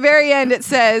 the very end, it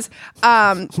says,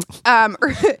 on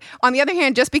the other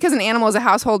hand, just because an animal is a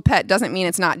household pet doesn't mean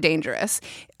it's not dangerous.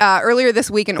 Earlier this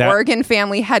week, an Oregon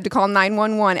family had to call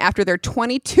 911 after their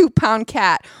 22-pound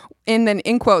cat, and then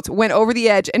in quotes, went over the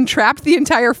edge and trapped the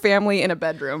entire family in a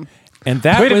bedroom. And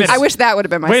that Wait a was. minute. I wish that would have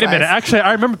been my Wait a slice. minute. Actually,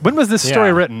 I remember. When was this story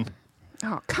Yeah. written?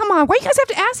 Oh, come on. Why do you guys have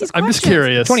to ask these I'm questions? just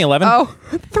curious. 2011. Oh,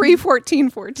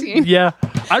 3/14/14. Yeah.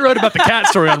 I wrote about the cat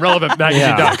story on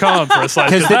relevantmagazine.com for a slice.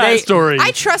 'Cause Because did that they- story.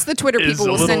 I trust the Twitter Is people a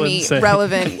will send little me insane.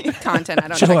 relevant content. I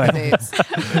don't Joy. check the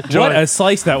dates. What a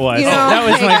slice that was. You know, that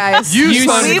was hey like guys. you you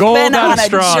spun We've gold been out on of a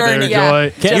straw there, journey.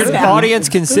 Joy. Can your Just now. audience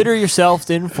consider yourself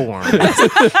informed?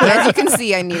 As you can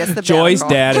see, I need us the Joy's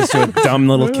battle. dad is to a dumb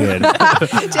little kid.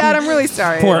 Dad, I'm really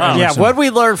sorry. Poor Yeah, Emerson. what did we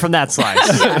learn from that slice?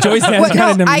 Joy's dad's Well,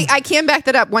 kind no, of. I can back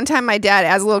that up. One time, my dad,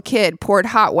 as a little kid, poured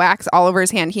hot wax all over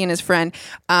his hand, he and his friend,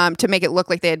 to make it look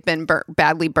like they had been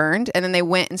badly burned. And then they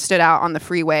went and stood out on the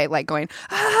freeway, like going,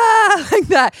 like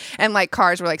that. And like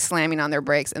cars were like slamming on their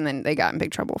brakes. And then they got in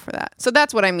big trouble for that. So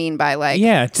that's what I mean by like,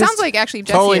 Yeah, just sounds like actually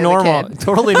Jesse Totally as a normal. kid.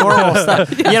 Totally normal stuff.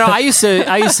 I used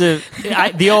to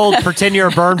the old pretend you're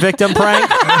a burn victim prank.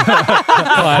 Don't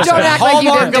act like you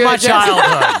Hallmark didn't of do my it, Jesse.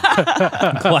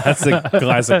 childhood.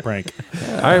 classic prank.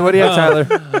 All right, what do you have, Tyler?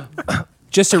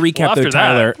 Just to recap, Well, though,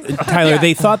 after Tyler,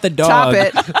 they thought the dog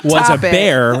was Top a it.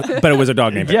 bear, but it was a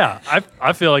dog named Bear. Yeah,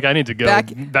 I feel like I need to go Back-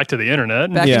 back to the internet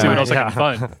and back see to what my- else I can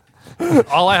find.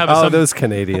 All I have is Oh, some, those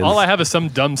Canadians. all I have is some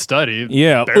dumb study.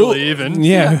 Yeah. Barely Ooh, even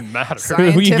yeah. matter.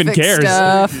 Who even Scientific cares?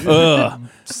 stuff. Ugh.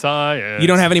 Science. You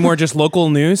don't have any more just local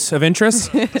news of interest?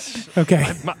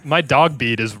 Okay. My dog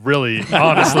beat is really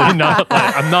honestly not.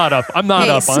 Like, I'm not up on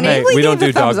Snavely it. we don't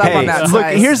gave do a thumbs dog up on pay. that Look,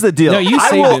 slice. here's the deal. No, you I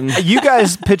saved will- him. You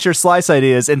guys pitch your slice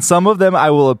ideas, and some of them I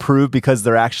will approve because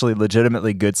they're actually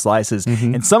legitimately good slices.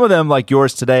 And some of them, like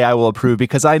yours today, I will approve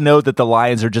because I know that the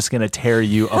Lions are just going to tear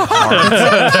you apart.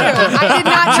 I did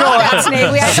not know that,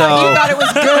 Snavely. I thought you thought it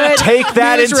was good. Take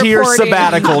that news into your reporting.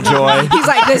 sabbatical, Joy. He's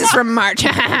like, this is from March.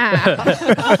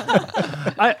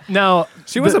 Now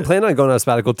She wasn't planning on going on a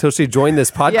sabbatical until she joined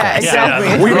this podcast. Yeah,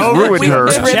 exactly. We ruined her.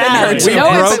 Chad, We no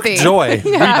broke empathy. Joy.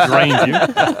 Yeah. drained you.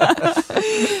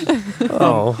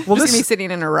 Oh, Well, just gonna be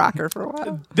sitting in a rocker for a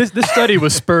while. This study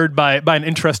was spurred by an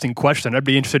interesting question. I'd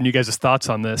be interested in you guys' thoughts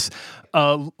on this.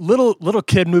 Little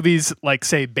kid movies like,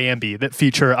 say, Bambi, that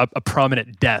feature a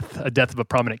prominent death of a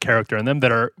prominent character in them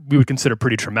that we would consider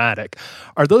pretty traumatic.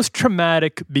 Are those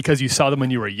traumatic because you saw them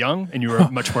when you were young and you were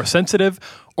much more sensitive,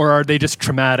 or are they just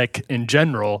traumatic in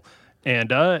general?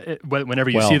 And whenever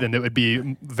you see them, it would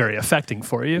be very affecting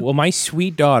for you. Well, my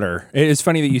sweet daughter, it's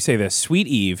funny that you say this, Sweet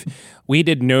Eve, we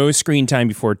did no screen time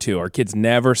before 2. Our kids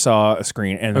never saw a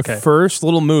screen. And the first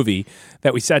little movie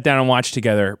that we sat down and watched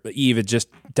together, Eve had just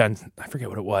done, I forget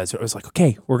what it was. It was like,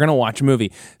 okay, we're going to watch a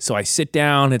movie. So I sit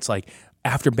down. It's like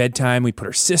after bedtime, we put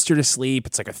her sister to sleep.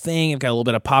 It's like a thing. I've got a little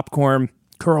bit of popcorn,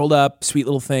 curled up, sweet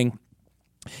little thing.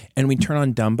 And we turn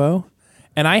on Dumbo.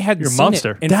 And I hadn't seen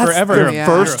monster. it in that's forever. the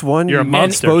first one You're a you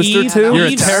monster. exposed her Eve- to? You're,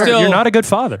 Eve's you're not a good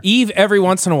father. Eve, every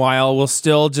once in a while, will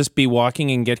still just be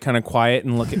walking and get kind of quiet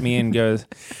and look at me and goes,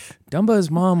 Dumbo's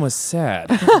mom was sad.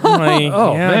 I'm like,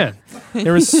 Oh, yeah. man.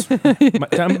 There was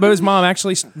Dumbo's mom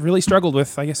actually really struggled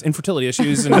with, I guess, infertility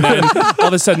issues, and then all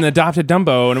of a sudden adopted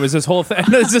Dumbo, and it was this whole thing.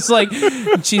 It's just like,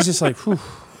 she's just like, whew.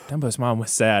 Dumbo's mom was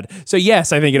sad. So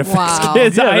yes, I think it affects Wow.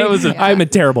 kids. Yeah, that was I'm a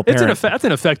terrible parent. That's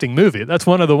an affecting movie. That's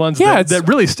one of the ones Yeah, that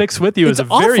really sticks with you as it's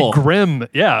a very awful. grim,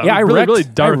 I really, really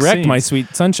dark wrecked my scenes.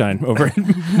 sweet sunshine over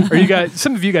it. Are you guys?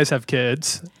 Some of you guys have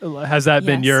kids. Has that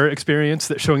been Yes. your experience?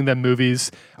 That showing them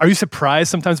movies? Are you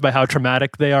surprised sometimes by how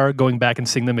traumatic they are? Going back and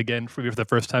seeing them again for the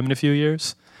first time in a few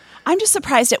years. I'm just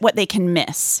surprised at what they can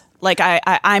miss. Like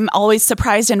I'm always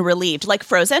surprised and relieved. Like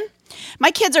Frozen,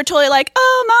 my kids are totally like,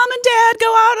 "Oh, mom and dad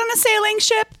go out on a sailing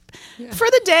ship for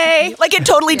the day." Like it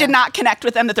totally did not connect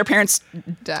with them that their parents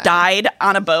died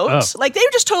on a boat. Oh. Like they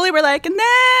just totally were like, "And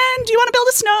then, do you want to build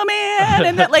a snowman?"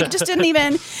 And that like just didn't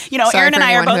even, Sorry Aaron for and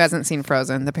I are anyone both. who hasn't seen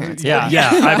Frozen. The parents. I have You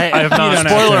not. don't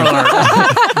Spoiler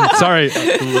alert. Sorry,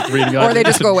 reading Or they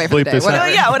just go away for the bleep day, this out. whatever.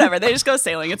 Yeah, whatever. They just go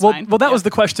sailing. It's Well, fine. well, that was the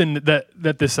question that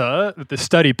this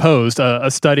study posed.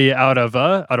 A study out of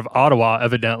Ottawa,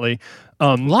 evidently.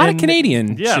 A lot of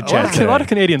Canadian Yeah, chit-chat a lot of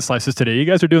Canadian slices today. You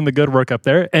guys are doing the good work up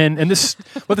there. And this,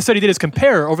 what the study did is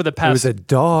compare over the It past. was a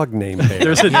dog named Bear.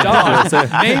 There's a dog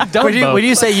named Dumbo. Would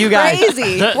you say you guys?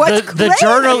 Crazy. What's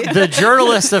The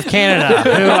journalists of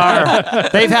Canada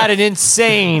they've had an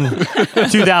insane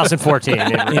 2014.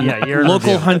 Yeah, you're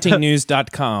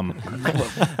localhuntingnews.com.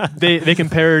 They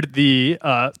compared the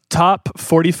top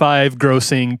 45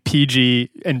 grossing PG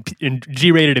and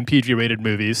G-rated and PG-rated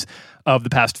movies of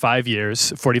the past 5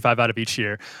 years, 45 out of each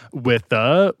year, with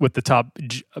the top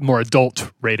more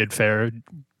adult-rated fare,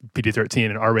 PG-13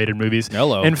 and R-rated movies.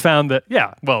 Hello. And found that,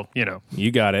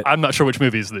 You got it. I'm not sure which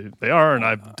movies they are, and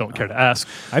I don't care to ask.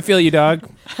 I feel you, dog.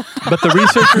 But the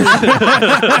researchers...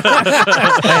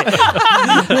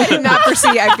 I did not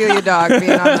foresee I Feel You Dog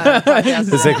being on the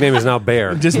podcast. His nickname is now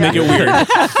Bear. Just make it weird.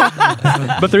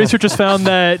 But the researchers found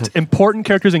that important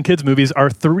characters in kids' movies are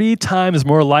 3 times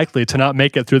more likely to not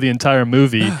make it through the entire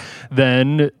movie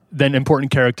than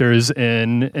important characters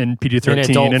in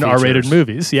PG-13 and R-rated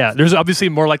movies. Yeah, there's obviously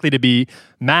more likely to be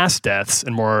mass deaths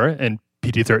and more in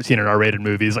PG-13 and R-rated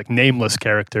movies, like nameless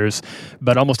characters,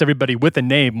 but almost everybody with a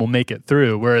name will make it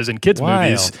through. Whereas in kids'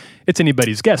 movies, it's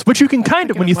anybody's guess. Which you can kind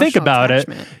of, when you think about it,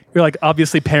 you're like,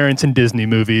 obviously parents in Disney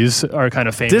movies are kind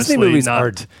of famously Disney movies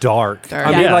are dark.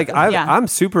 I mean, like I'm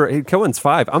super. Cohen's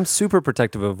 5. I'm super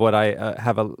protective of what I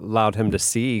have allowed him to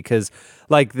see because,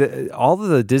 like, all of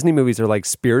the Disney movies are like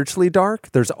spiritually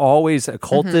dark. There's always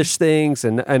occultish things,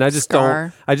 and I just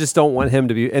don't want him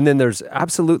to be. And then there's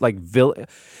absolute like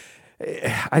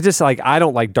I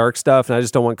don't like dark stuff, and I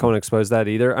just don't want Cohen exposed to that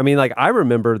either. I mean, like, I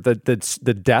remember the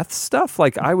death stuff.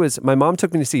 Like, my mom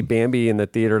took me to see Bambi in the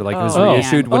theater, like it was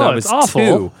reissued when I was awful.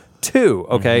 2. 2.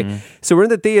 Okay. So we're in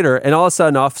the theater, and all of a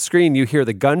sudden off screen, you hear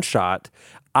the gunshot.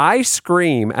 I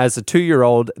scream as a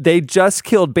 2-year-old, they just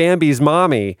killed Bambi's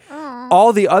mommy.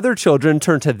 All the other children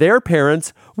turn to their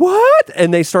parents. What?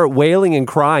 And they start wailing and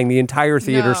crying. The entire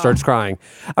theater starts crying.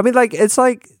 I mean, like, it's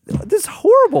like, this is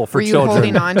horrible for children. Were you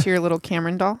holding on to your little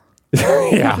Cameron doll?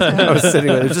 Yeah, I was sitting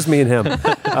there. It was just me and him.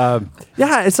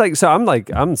 Yeah, it's like, so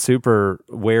I'm super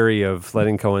wary of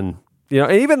letting Cohen,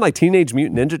 and even like Teenage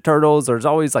Mutant Ninja Turtles, there's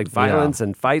always like violence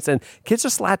and fights, and kids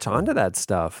just latch onto that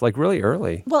stuff like really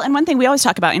early. Well, and one thing we always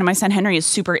talk about, my son Henry is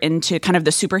super into kind of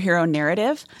the superhero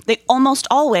narrative. They almost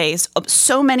always,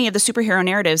 so many of the superhero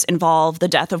narratives involve the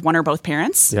death of one or both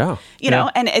parents. Yeah. You know,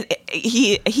 and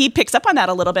he picks up on that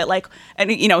a little bit, like, and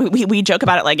we joke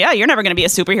about it, like, yeah, you're never going to be a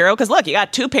superhero because look, you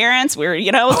got 2 parents. We're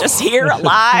just here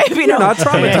alive. You're not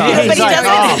traumatized. But he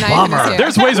doesn't. Bummer.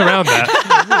 There's ways around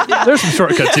that. There's some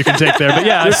shortcuts you can take there, but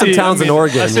yeah, there's some towns in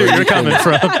Oregon. I see where you're coming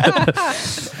from.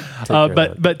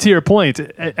 But to your point,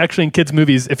 actually in kids'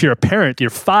 movies, if you're a parent, you're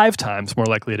 5 times more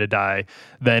likely to die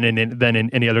than in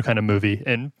any other kind of movie,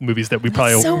 and movies that we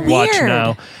probably watch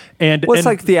now. And it's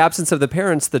like the absence of the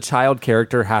parents, the child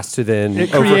character has to then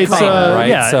it creates, overcome, right?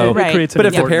 Yeah, so, it creates. But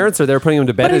if the parents are there putting them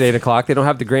to bed at 8 o'clock, they don't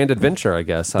have the grand adventure, I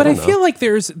guess. But I feel like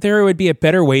there would be a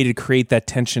better way to create that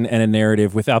tension and a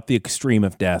narrative without the extreme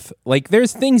of death. Like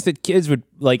there's things that kids would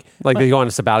like they go on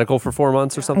a sabbatical for 4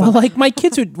 months or something. Well, like my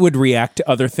kids would react to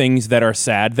other things that are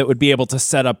sad that would be able to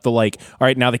set up the all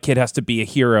right, now the kid has to be a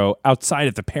hero outside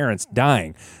of the parents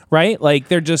dying, right? Like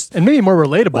they're just and maybe more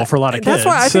relatable for a lot of kids. That's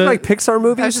why I think like Pixar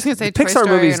movies. I was just gonna say Pixar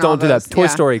movies don't do that. Toy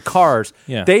Story, Cars.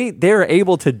 Yeah. They're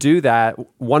able to do that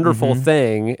wonderful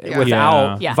thing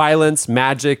without violence,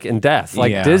 magic, and death,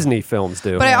 like Disney films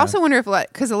do. But I also wonder if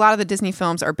because a lot of the Disney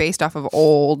films are based off of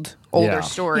older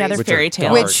stories. Yeah, they're fairy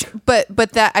tales. But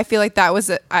that I feel like that was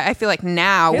I feel like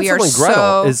now we are Gretel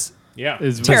so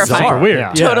is terrifying. Super weird.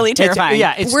 Yeah. Totally terrifying.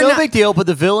 It's no big deal, but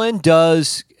the villain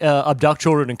does abduct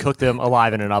children and cook them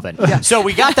alive in an oven. Yeah. So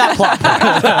we got that plot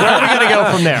point. Where are we going to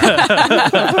go from there?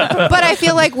 But I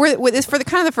feel like for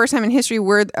the first time in history,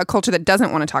 we're a culture that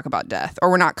doesn't want to talk about death, or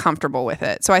we're not comfortable with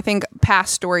it. So I think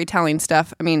past storytelling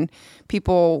stuff, I mean,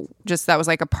 people that was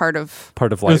like a part of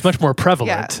life. It was much more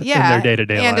prevalent in their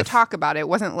day-to-day life. And to talk about it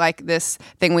wasn't like this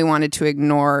thing we wanted to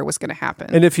ignore was going to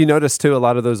happen. And if you notice too, a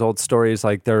lot of those old stories,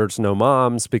 like there's no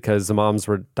moms because the moms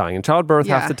were dying in childbirth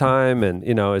half the time, and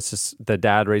it's just the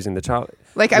dad raising the child.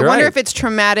 Like, I wonder if it's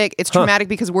traumatic. It's traumatic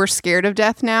because we're scared of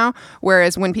death now,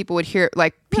 whereas when people would hear,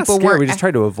 like, people weren't. We just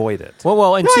try to avoid it.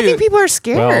 Well, and I think people are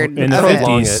scared. In the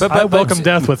 50s, but I welcome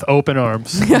death with open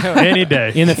arms any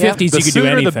day. In the 50s, you could do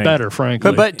anything. The better,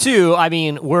 frankly. But too, I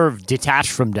mean, we're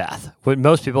detached from death. What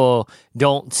most people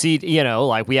don't see,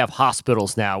 like we have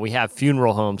hospitals now, we have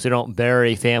funeral homes. We don't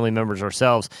bury family members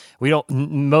ourselves.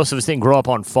 Most of us didn't grow up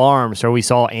on farms, or we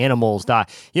saw animals die.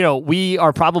 We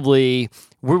are probably.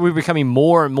 We're becoming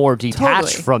more and more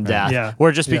detached from death, where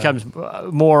it just becomes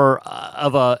more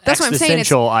of a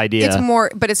existential idea. It's more,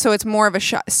 but it's more of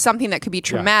something that could be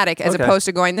traumatic as opposed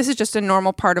to going, this is just a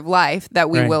normal part of life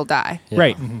that we will die. Yeah.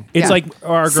 Right. Mm-hmm. It's like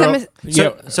our girl.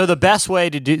 So the best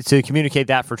way to communicate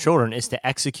that for children is to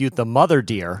execute the mother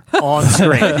deer on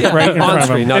screen, right on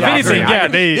screen. Not if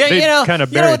anything, they kind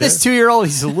of buried this 2-year-old,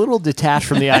 he's a little detached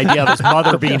from the idea of his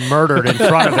mother being murdered in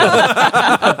front of him.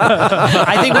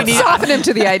 I think we need soften him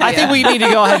to the idea. I think we need to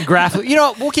go ahead and graphic.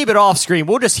 We'll keep it off screen.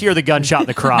 We'll just hear the gunshot and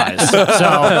the cries. So,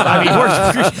 I mean,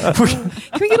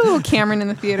 can we get a little Cameron in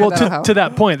the theater? Well, to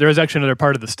that point, there was actually another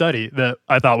part of the study that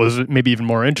I thought was maybe even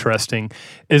more interesting,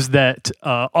 is that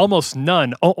almost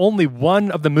none, only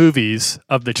one of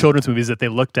the children's movies that they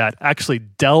looked at actually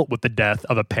dealt with the death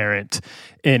of a parent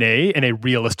in a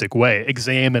realistic way,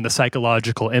 examine the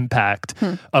psychological impact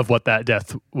of what that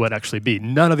death would actually be.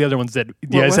 None of the other ones did.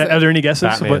 Are there any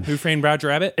guesses? Who Framed Roger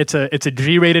Rabbit? It's a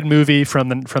G-rated movie from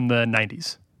the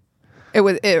 90s. It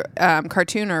was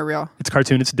cartoon or real? It's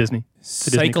cartoon. It's Disney. It's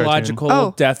a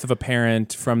psychological death of a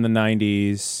parent from the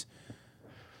 90s.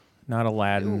 Not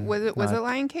Aladdin. Was it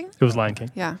Lion King? It was Lion King.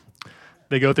 Yeah.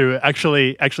 They go through.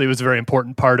 Actually, it was a very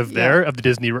important part of the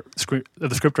Disney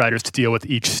script writers to deal with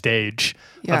each stage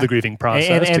of the grieving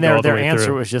process. And their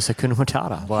answer was just Hakuna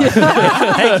Matata. Like,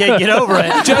 hey kid, get over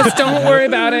it. Just don't worry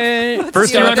about it.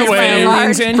 First you run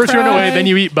away. Then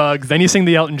you eat bugs. Then you sing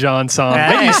the Elton John song.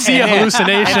 Then you see a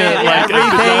hallucination.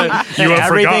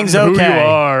 Everything's okay. Who you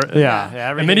are.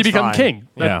 Yeah, and then you become king.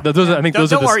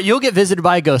 Don't worry, you'll get visited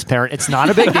by a ghost parent. It's not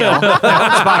a big deal. That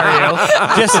won't inspire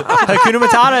you. Just Hakuna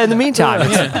Matata in the meantime.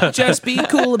 it. Just be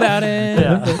cool about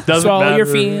it. Doesn't Swallow your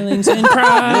matter. feelings and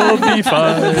cry. You'll be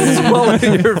fine. Swallow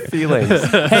your feelings.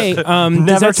 Hey, does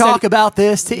Never that talk about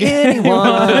this to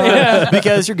anyone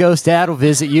because your ghost dad will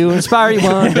visit you and inspire you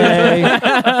one day.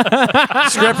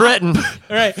 Script written.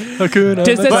 Right.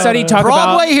 Does that study talk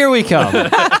Broadway, about? here we come.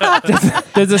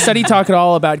 Does the study talk at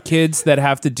all about kids that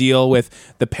have to deal with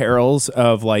the perils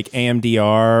of like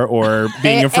AMDR or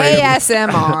being afraid of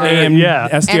ASMR. Yeah.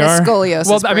 And a SDR? scoliosis.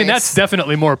 Well, I mean, brace. that's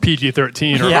definitely more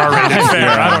PG-13 or Yeah. R-rated fare.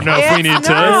 I don't know if we It's need It's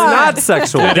not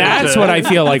sexual. That's what I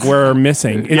feel like we're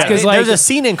missing. It's because like There's a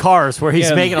scene in Cars where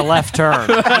he's making a left turn.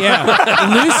 Lucy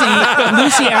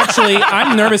actually,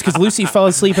 I'm nervous because Lucy fell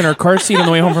asleep in her car seat on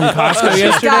the way home from Costco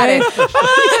yesterday.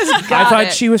 I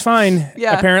thought she was fine.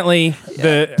 Yeah. Apparently,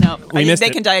 we missed they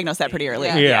it. can diagnos that pretty early.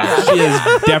 Yeah, she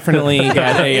has definitely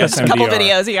got There's a couple ASMDR.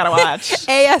 videos you gotta watch.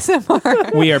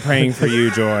 ASMR. We are praying for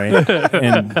you, Joy,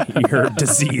 and your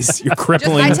disease, your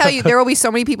crippling. I tell you, there will be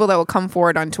so many people that will come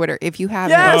forward on Twitter if you have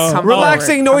Yes, come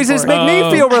relaxing forward. noises Come make me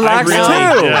forward. feel relaxed too.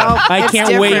 I It's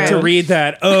can't wait to different. read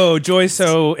that. Oh, Joy,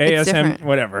 so It's ASM, different.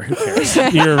 whatever. Who cares?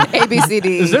 You're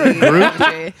ABCD. Is there a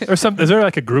group? Or some? Is there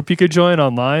like a group you could join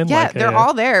online? Yeah, like they're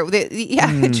all there.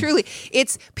 Truly.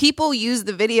 It's people use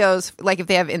the videos like if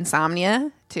they have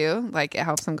insomnia too, like it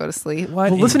helps them go to sleep. Well,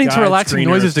 listening to relaxing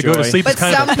noises to go to sleep But is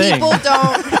kind some of a thing. people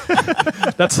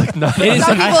don't. That's like not.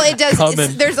 Some people it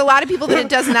does. There's a lot of people that it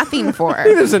does nothing for.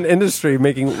 There's an industry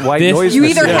making white noise. You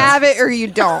either machines. have it or you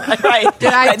don't. Right.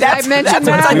 Did I mention that's that?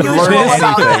 what's unusual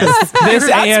about this. This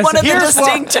That's one of the Here's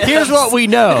distinctives. here's what we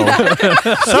know.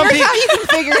 Here's how you can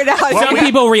figure it out. Some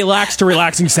people relax to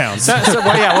relaxing sounds.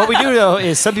 What we do know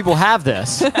is some people have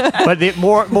this, but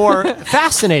more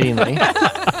fascinatingly,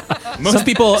 Most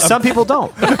people, some people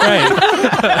don't.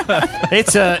 right?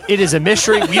 It is a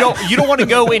mystery. You don't want to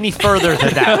go any further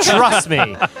than that. Trust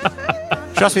me.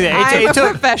 Trust me. I'm a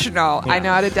professional. I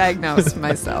know how to diagnose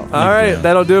myself. All right,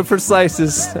 that'll do it for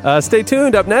Slices. Stay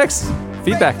tuned. Up next,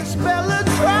 feedback.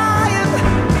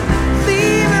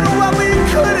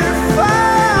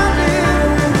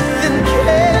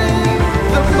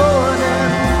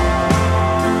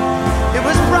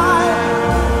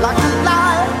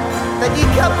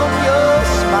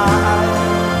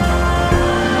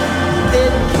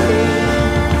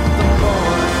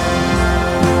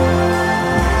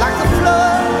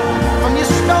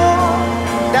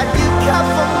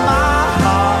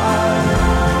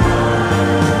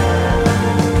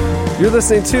 You're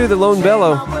listening to The Lone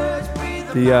Bellow.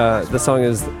 The song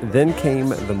is Then Came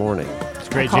the Morning. It's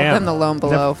a great I called jam. them the Lone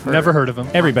Below. For Never heard of them.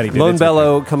 Everybody did. Lone It's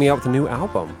Bellow coming out with a new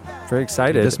album. Very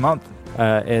excited. This month.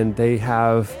 And they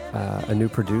have a new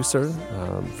producer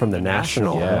from The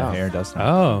National. Yeah, Aaron Dustin.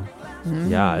 Oh.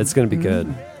 Yeah, it's going to be good.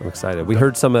 I'm excited. We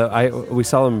heard some. We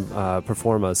saw them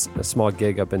perform a small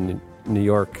gig up in New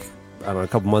York. I don't know, a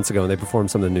couple months ago, and they performed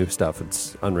some of the new stuff.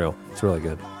 It's unreal. It's really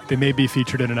good. They may be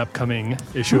featured in an upcoming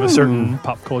issue of a certain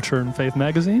pop culture and faith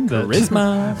magazine. That,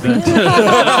 Charisma.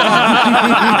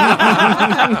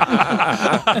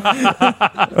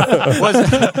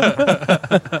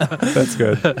 That's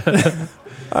good.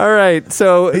 All right.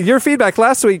 So your feedback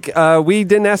last week, we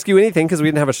didn't ask you anything because we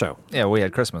didn't have a show. Yeah, we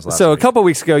had Christmas last So week. a couple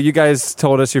weeks ago, you guys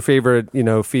told us your favorite,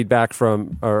 feedback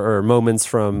from or moments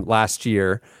from last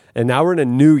year, and now we're in a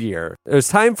new year. It was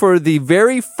time for the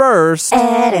very first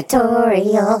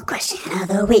Editorial question of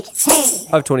the week. Hey.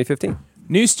 of 2015.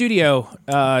 New studio,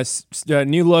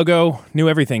 new logo, new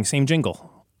everything, same jingle.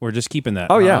 We're just keeping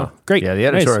that. Oh, yeah. Great. Yeah, the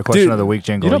editorial Nice. question Dude, of the week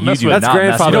jingle. you don't mess do with- That's not mess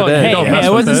grandfather with day. Hey, mess I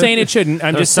with wasn't it. saying it shouldn't.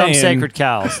 I'm There's just some saying. sacred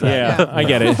cows. Yeah, I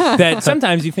get it. That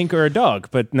sometimes you think are a dog,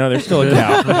 but no, they're still a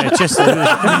cow. It's just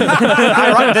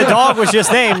the dog was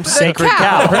just named Sacred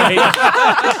Cow. Right?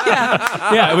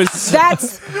 Yeah, it was.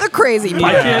 That's the crazy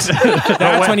part.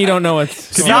 That's when you don't know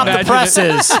what's. Stop the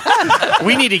presses.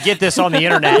 We need to get this on the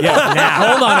internet now.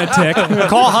 Hold on a tick.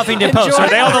 Call Huffington Post. Are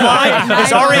they on the line? Is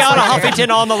Ariana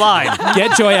Huffington on the line?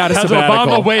 Get Joy out of Has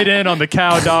sabbatical. Obama weighed in on the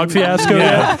cow dog fiasco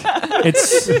yet?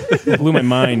 It blew my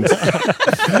mind.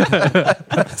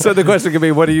 So the question could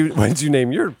be, what did you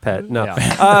name your pet? No.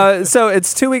 So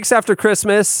it's 2 weeks after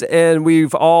Christmas, and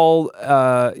we've all,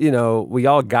 we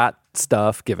all got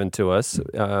stuff given to us,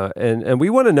 and we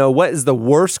want to know, what is the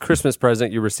worst Christmas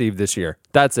present you received this year?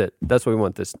 That's it. That's what we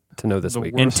want to know this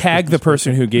week. And tag the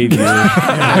person who gave you in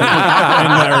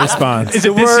that response. Is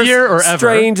it this year or ever?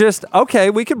 Strangest. Okay,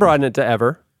 we could broaden it to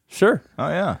ever. Sure. Oh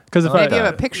yeah. Because if Maybe you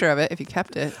have a picture of it if you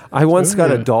kept it. I once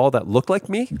got a doll that looked like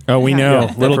me. Oh, we know.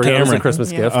 Yeah, Little It was a Cameron. Christmas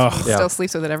gift. Still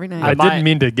sleeps with it every night. I didn't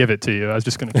mean to give it to you. I was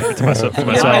just going to give it to myself. For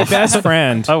myself. My best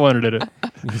friend. I wanted it.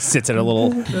 He sits at a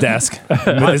little desk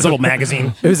with his little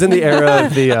magazine. It was in the era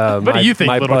of the What do you think,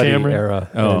 my Little Buddy Cameron? era,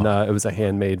 Oh. and it was a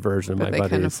handmade version of But My they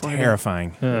couldn't Buddy. afford it.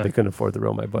 Terrifying. They couldn't afford the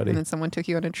real My Buddy. And then someone took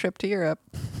you on a trip to Europe.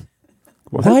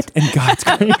 What? And God's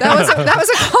That was a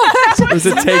comment. Was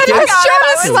it taken? It was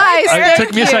Shauna's slice. It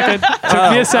took me a second.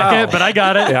 Took me a second, but I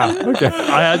got it. Yeah. Okay.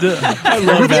 I had to. I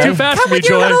love It's that. too fast Come for me, with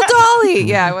your Joy. little dolly.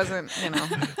 Yeah, it wasn't.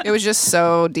 It was just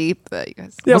so deep that you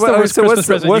guys. Yeah. What's the worst Christmas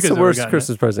present you what's guys the ever worst gotten?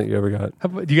 Christmas present you ever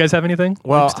got? Do you guys have anything?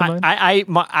 Well, Comes to mind?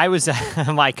 I was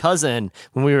my cousin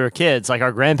when we were kids. Like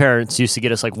our grandparents used to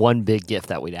get us like one big gift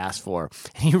that we'd ask for.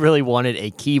 He really wanted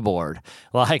a keyboard,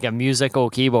 like a musical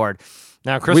keyboard.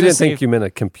 Now, Christmas We didn't Eve, think you meant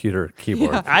a computer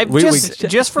keyboard. I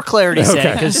just for clarity's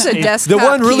sake, Just a desktop the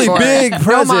one really keyboard. big No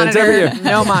present monitor. every year.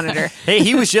 No monitor. Hey,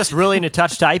 he was just really into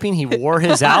touch typing. He wore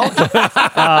his out.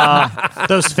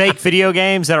 Those fake video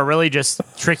games that are really just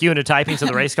trick you into typing so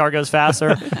the race car goes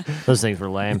faster. Those things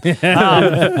were lame. Touch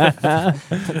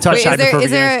Wait, typing for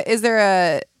is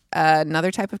there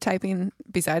another type of typing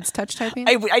besides touch typing?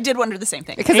 I did wonder the same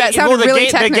thing. Because that sounded really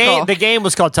technical. The game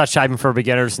was called Touch Typing for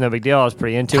Beginners. No big deal. I was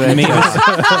pretty into it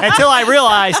until I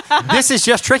realized this is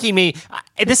just tricking me.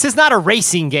 This is not a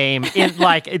racing game.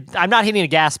 I'm not hitting a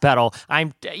gas pedal.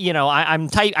 I'm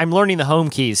learning the home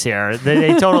keys here.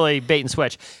 They totally bait and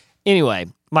switch. Anyway,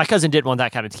 my cousin didn't want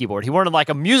that kind of keyboard. He wanted like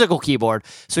a musical keyboard.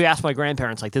 So he asked my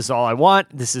grandparents, like, this is all I want.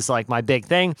 This is like my big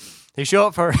thing. They show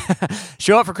up for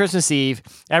Christmas Eve.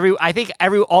 All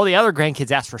the other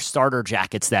grandkids asked for starter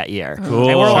jackets that year. Cool.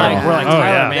 And we're like,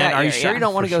 Tyler, man, Yeah, are you yeah, sure yeah. you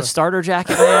don't want to go starter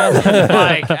jacket, man?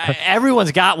 Like,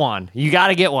 everyone's got one. You got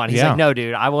to get one. He's like, no,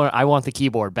 dude, I want the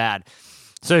keyboard bad.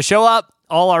 So show up.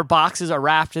 All our boxes are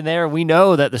wrapped in there. We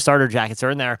know that the starter jackets are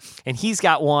in there, and he's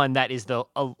got one that is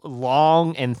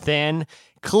long and thin.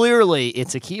 Clearly,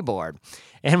 it's a keyboard.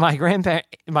 And my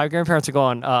grandparents are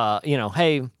going,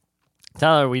 hey,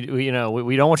 Tyler, we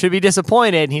don't want you to be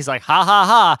disappointed. And he's like, ha, ha,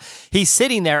 ha. He's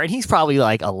sitting there, and he's probably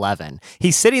like 11.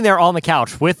 He's sitting there on the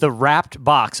couch with the wrapped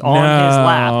box on his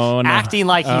lap, acting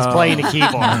like he's playing a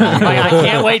keyboard. Like, I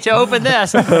can't wait to open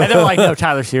this. And they're like, no,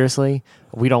 Tyler, seriously?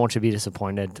 We don't want you to be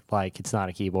disappointed. Like, it's not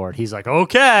a keyboard. He's like,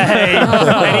 okay.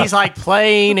 And he's like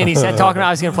playing, and he's talking about how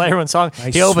he's going to play everyone's song.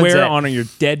 He opens it on your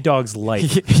dead dog's life.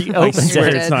 He opens swear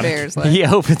it. it's not. He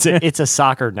opens it. It's a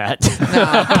soccer net.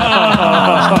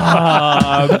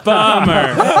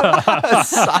 Bummer.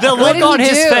 The look on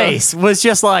his face was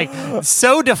just like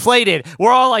so deflated.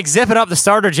 We're all like zipping up the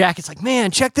starter jackets. Like,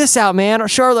 man, check this out, man. Our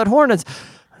Charlotte Hornets.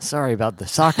 Sorry about the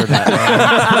soccer net.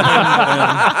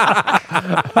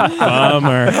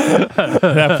 Bummer.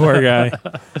 That poor guy.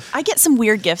 I get some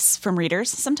weird gifts from readers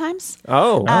sometimes.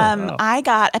 Oh. I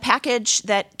got a package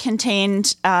that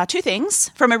contained two things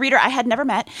from a reader I had never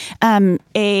met.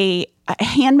 A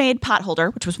handmade pot holder,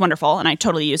 which was wonderful, and I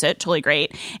totally use it, totally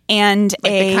great. And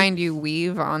like the kind you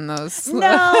weave on those.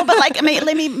 No, but like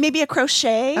maybe a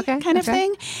crochet kind of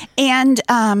thing. And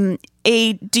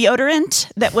a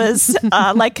deodorant that was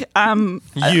like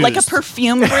a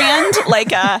perfume brand,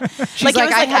 like it was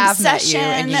like I have met Obsession you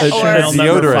and you or Chanel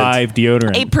number 5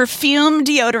 deodorant. a perfume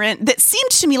deodorant that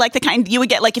seemed to me like the kind you would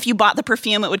get, like if you bought the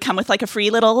perfume, it would come with like a free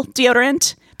little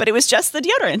deodorant, but it was just the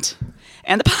deodorant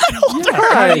and the pot holder.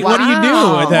 Right. What do you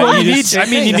do with that? You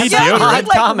need deodorant.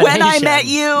 Like when I met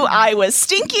you, I was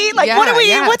stinky. Like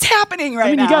what's happening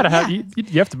right now? You gotta have you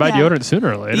have to buy deodorant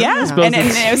sooner or later. Yeah, and it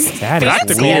was That is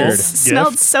fancy. weird. It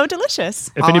smelled so delicious.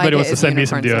 If anybody wants to send me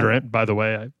some deodorant, by the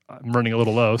way, I'm running a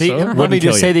little low. So Let me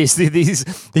just say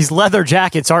these leather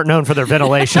jackets aren't known for their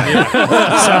ventilation. So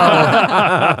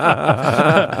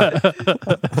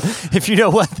if you know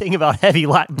one thing about heavy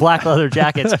black leather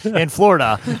jackets in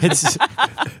Florida, it's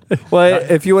Well,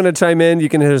 if you want to chime in, you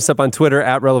can hit us up on Twitter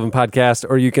at Relevant Podcast,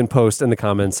 or you can post in the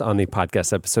comments on the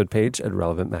podcast episode page at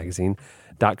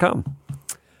relevantmagazine.com.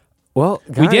 Well,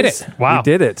 guys, We did it. Wow. We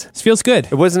did it. This feels good.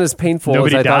 It wasn't as painful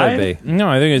Nobody as I thought died? it'd be. No,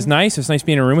 I think it was nice. It's nice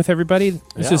being in a room with everybody.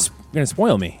 It's just going to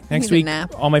spoil me. Next need a week,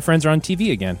 nap. all my friends are on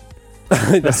TV again.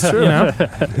 That's true.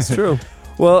 It's true.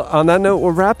 Well, on that note,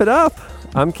 we'll wrap it up.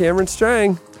 I'm Cameron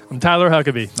Strang. I'm Tyler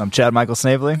Huckabee. I'm Chad Michael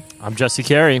Snavely. I'm Jesse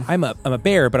Carey. I'm a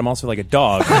bear, but I'm also like a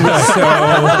dog. So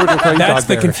that's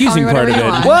the confusing Call me part of it.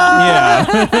 whatever you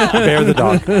want. Yeah. Bear the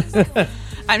dog.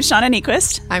 I'm Shauna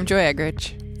Nyquist. I'm Joy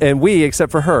Eggridge. And we,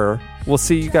 except for her, will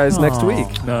see you guys next week.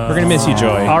 We're going to miss you,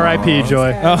 Joy. R.I.P.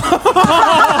 Joy.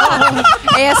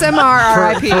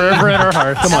 ASMR RIP. Forever in our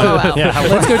hearts. Come on. LOL. Yeah.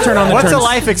 Let's go turn on the What's the turns.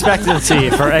 life expectancy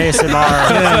for ASMR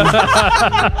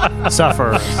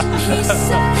sufferers?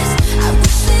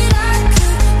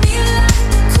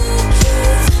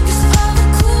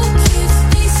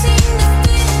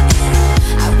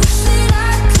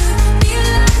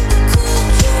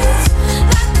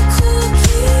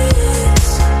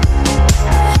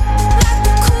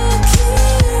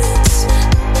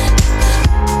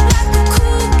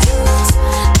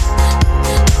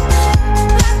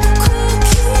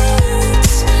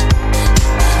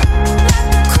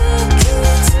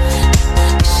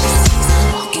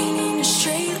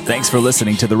 Thanks for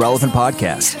listening to The Relevant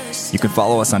Podcast. You can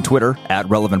follow us on Twitter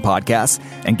 @Relevant Podcasts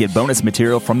and get bonus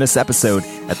material from this episode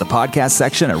at the podcast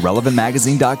section at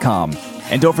relevantmagazine.com.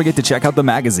 And don't forget to check out the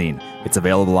magazine. It's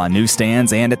available on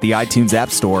newsstands and at the iTunes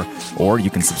App Store, or you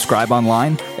can subscribe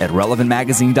online at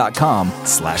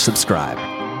relevantmagazine.com/subscribe.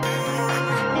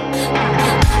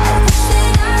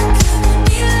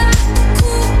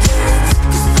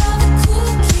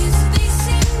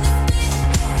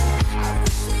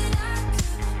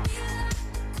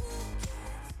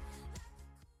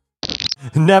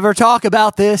 Never talk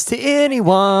about this to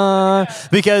anyone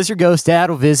because your ghost dad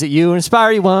will visit you and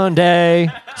inspire you one day.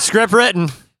 Script written.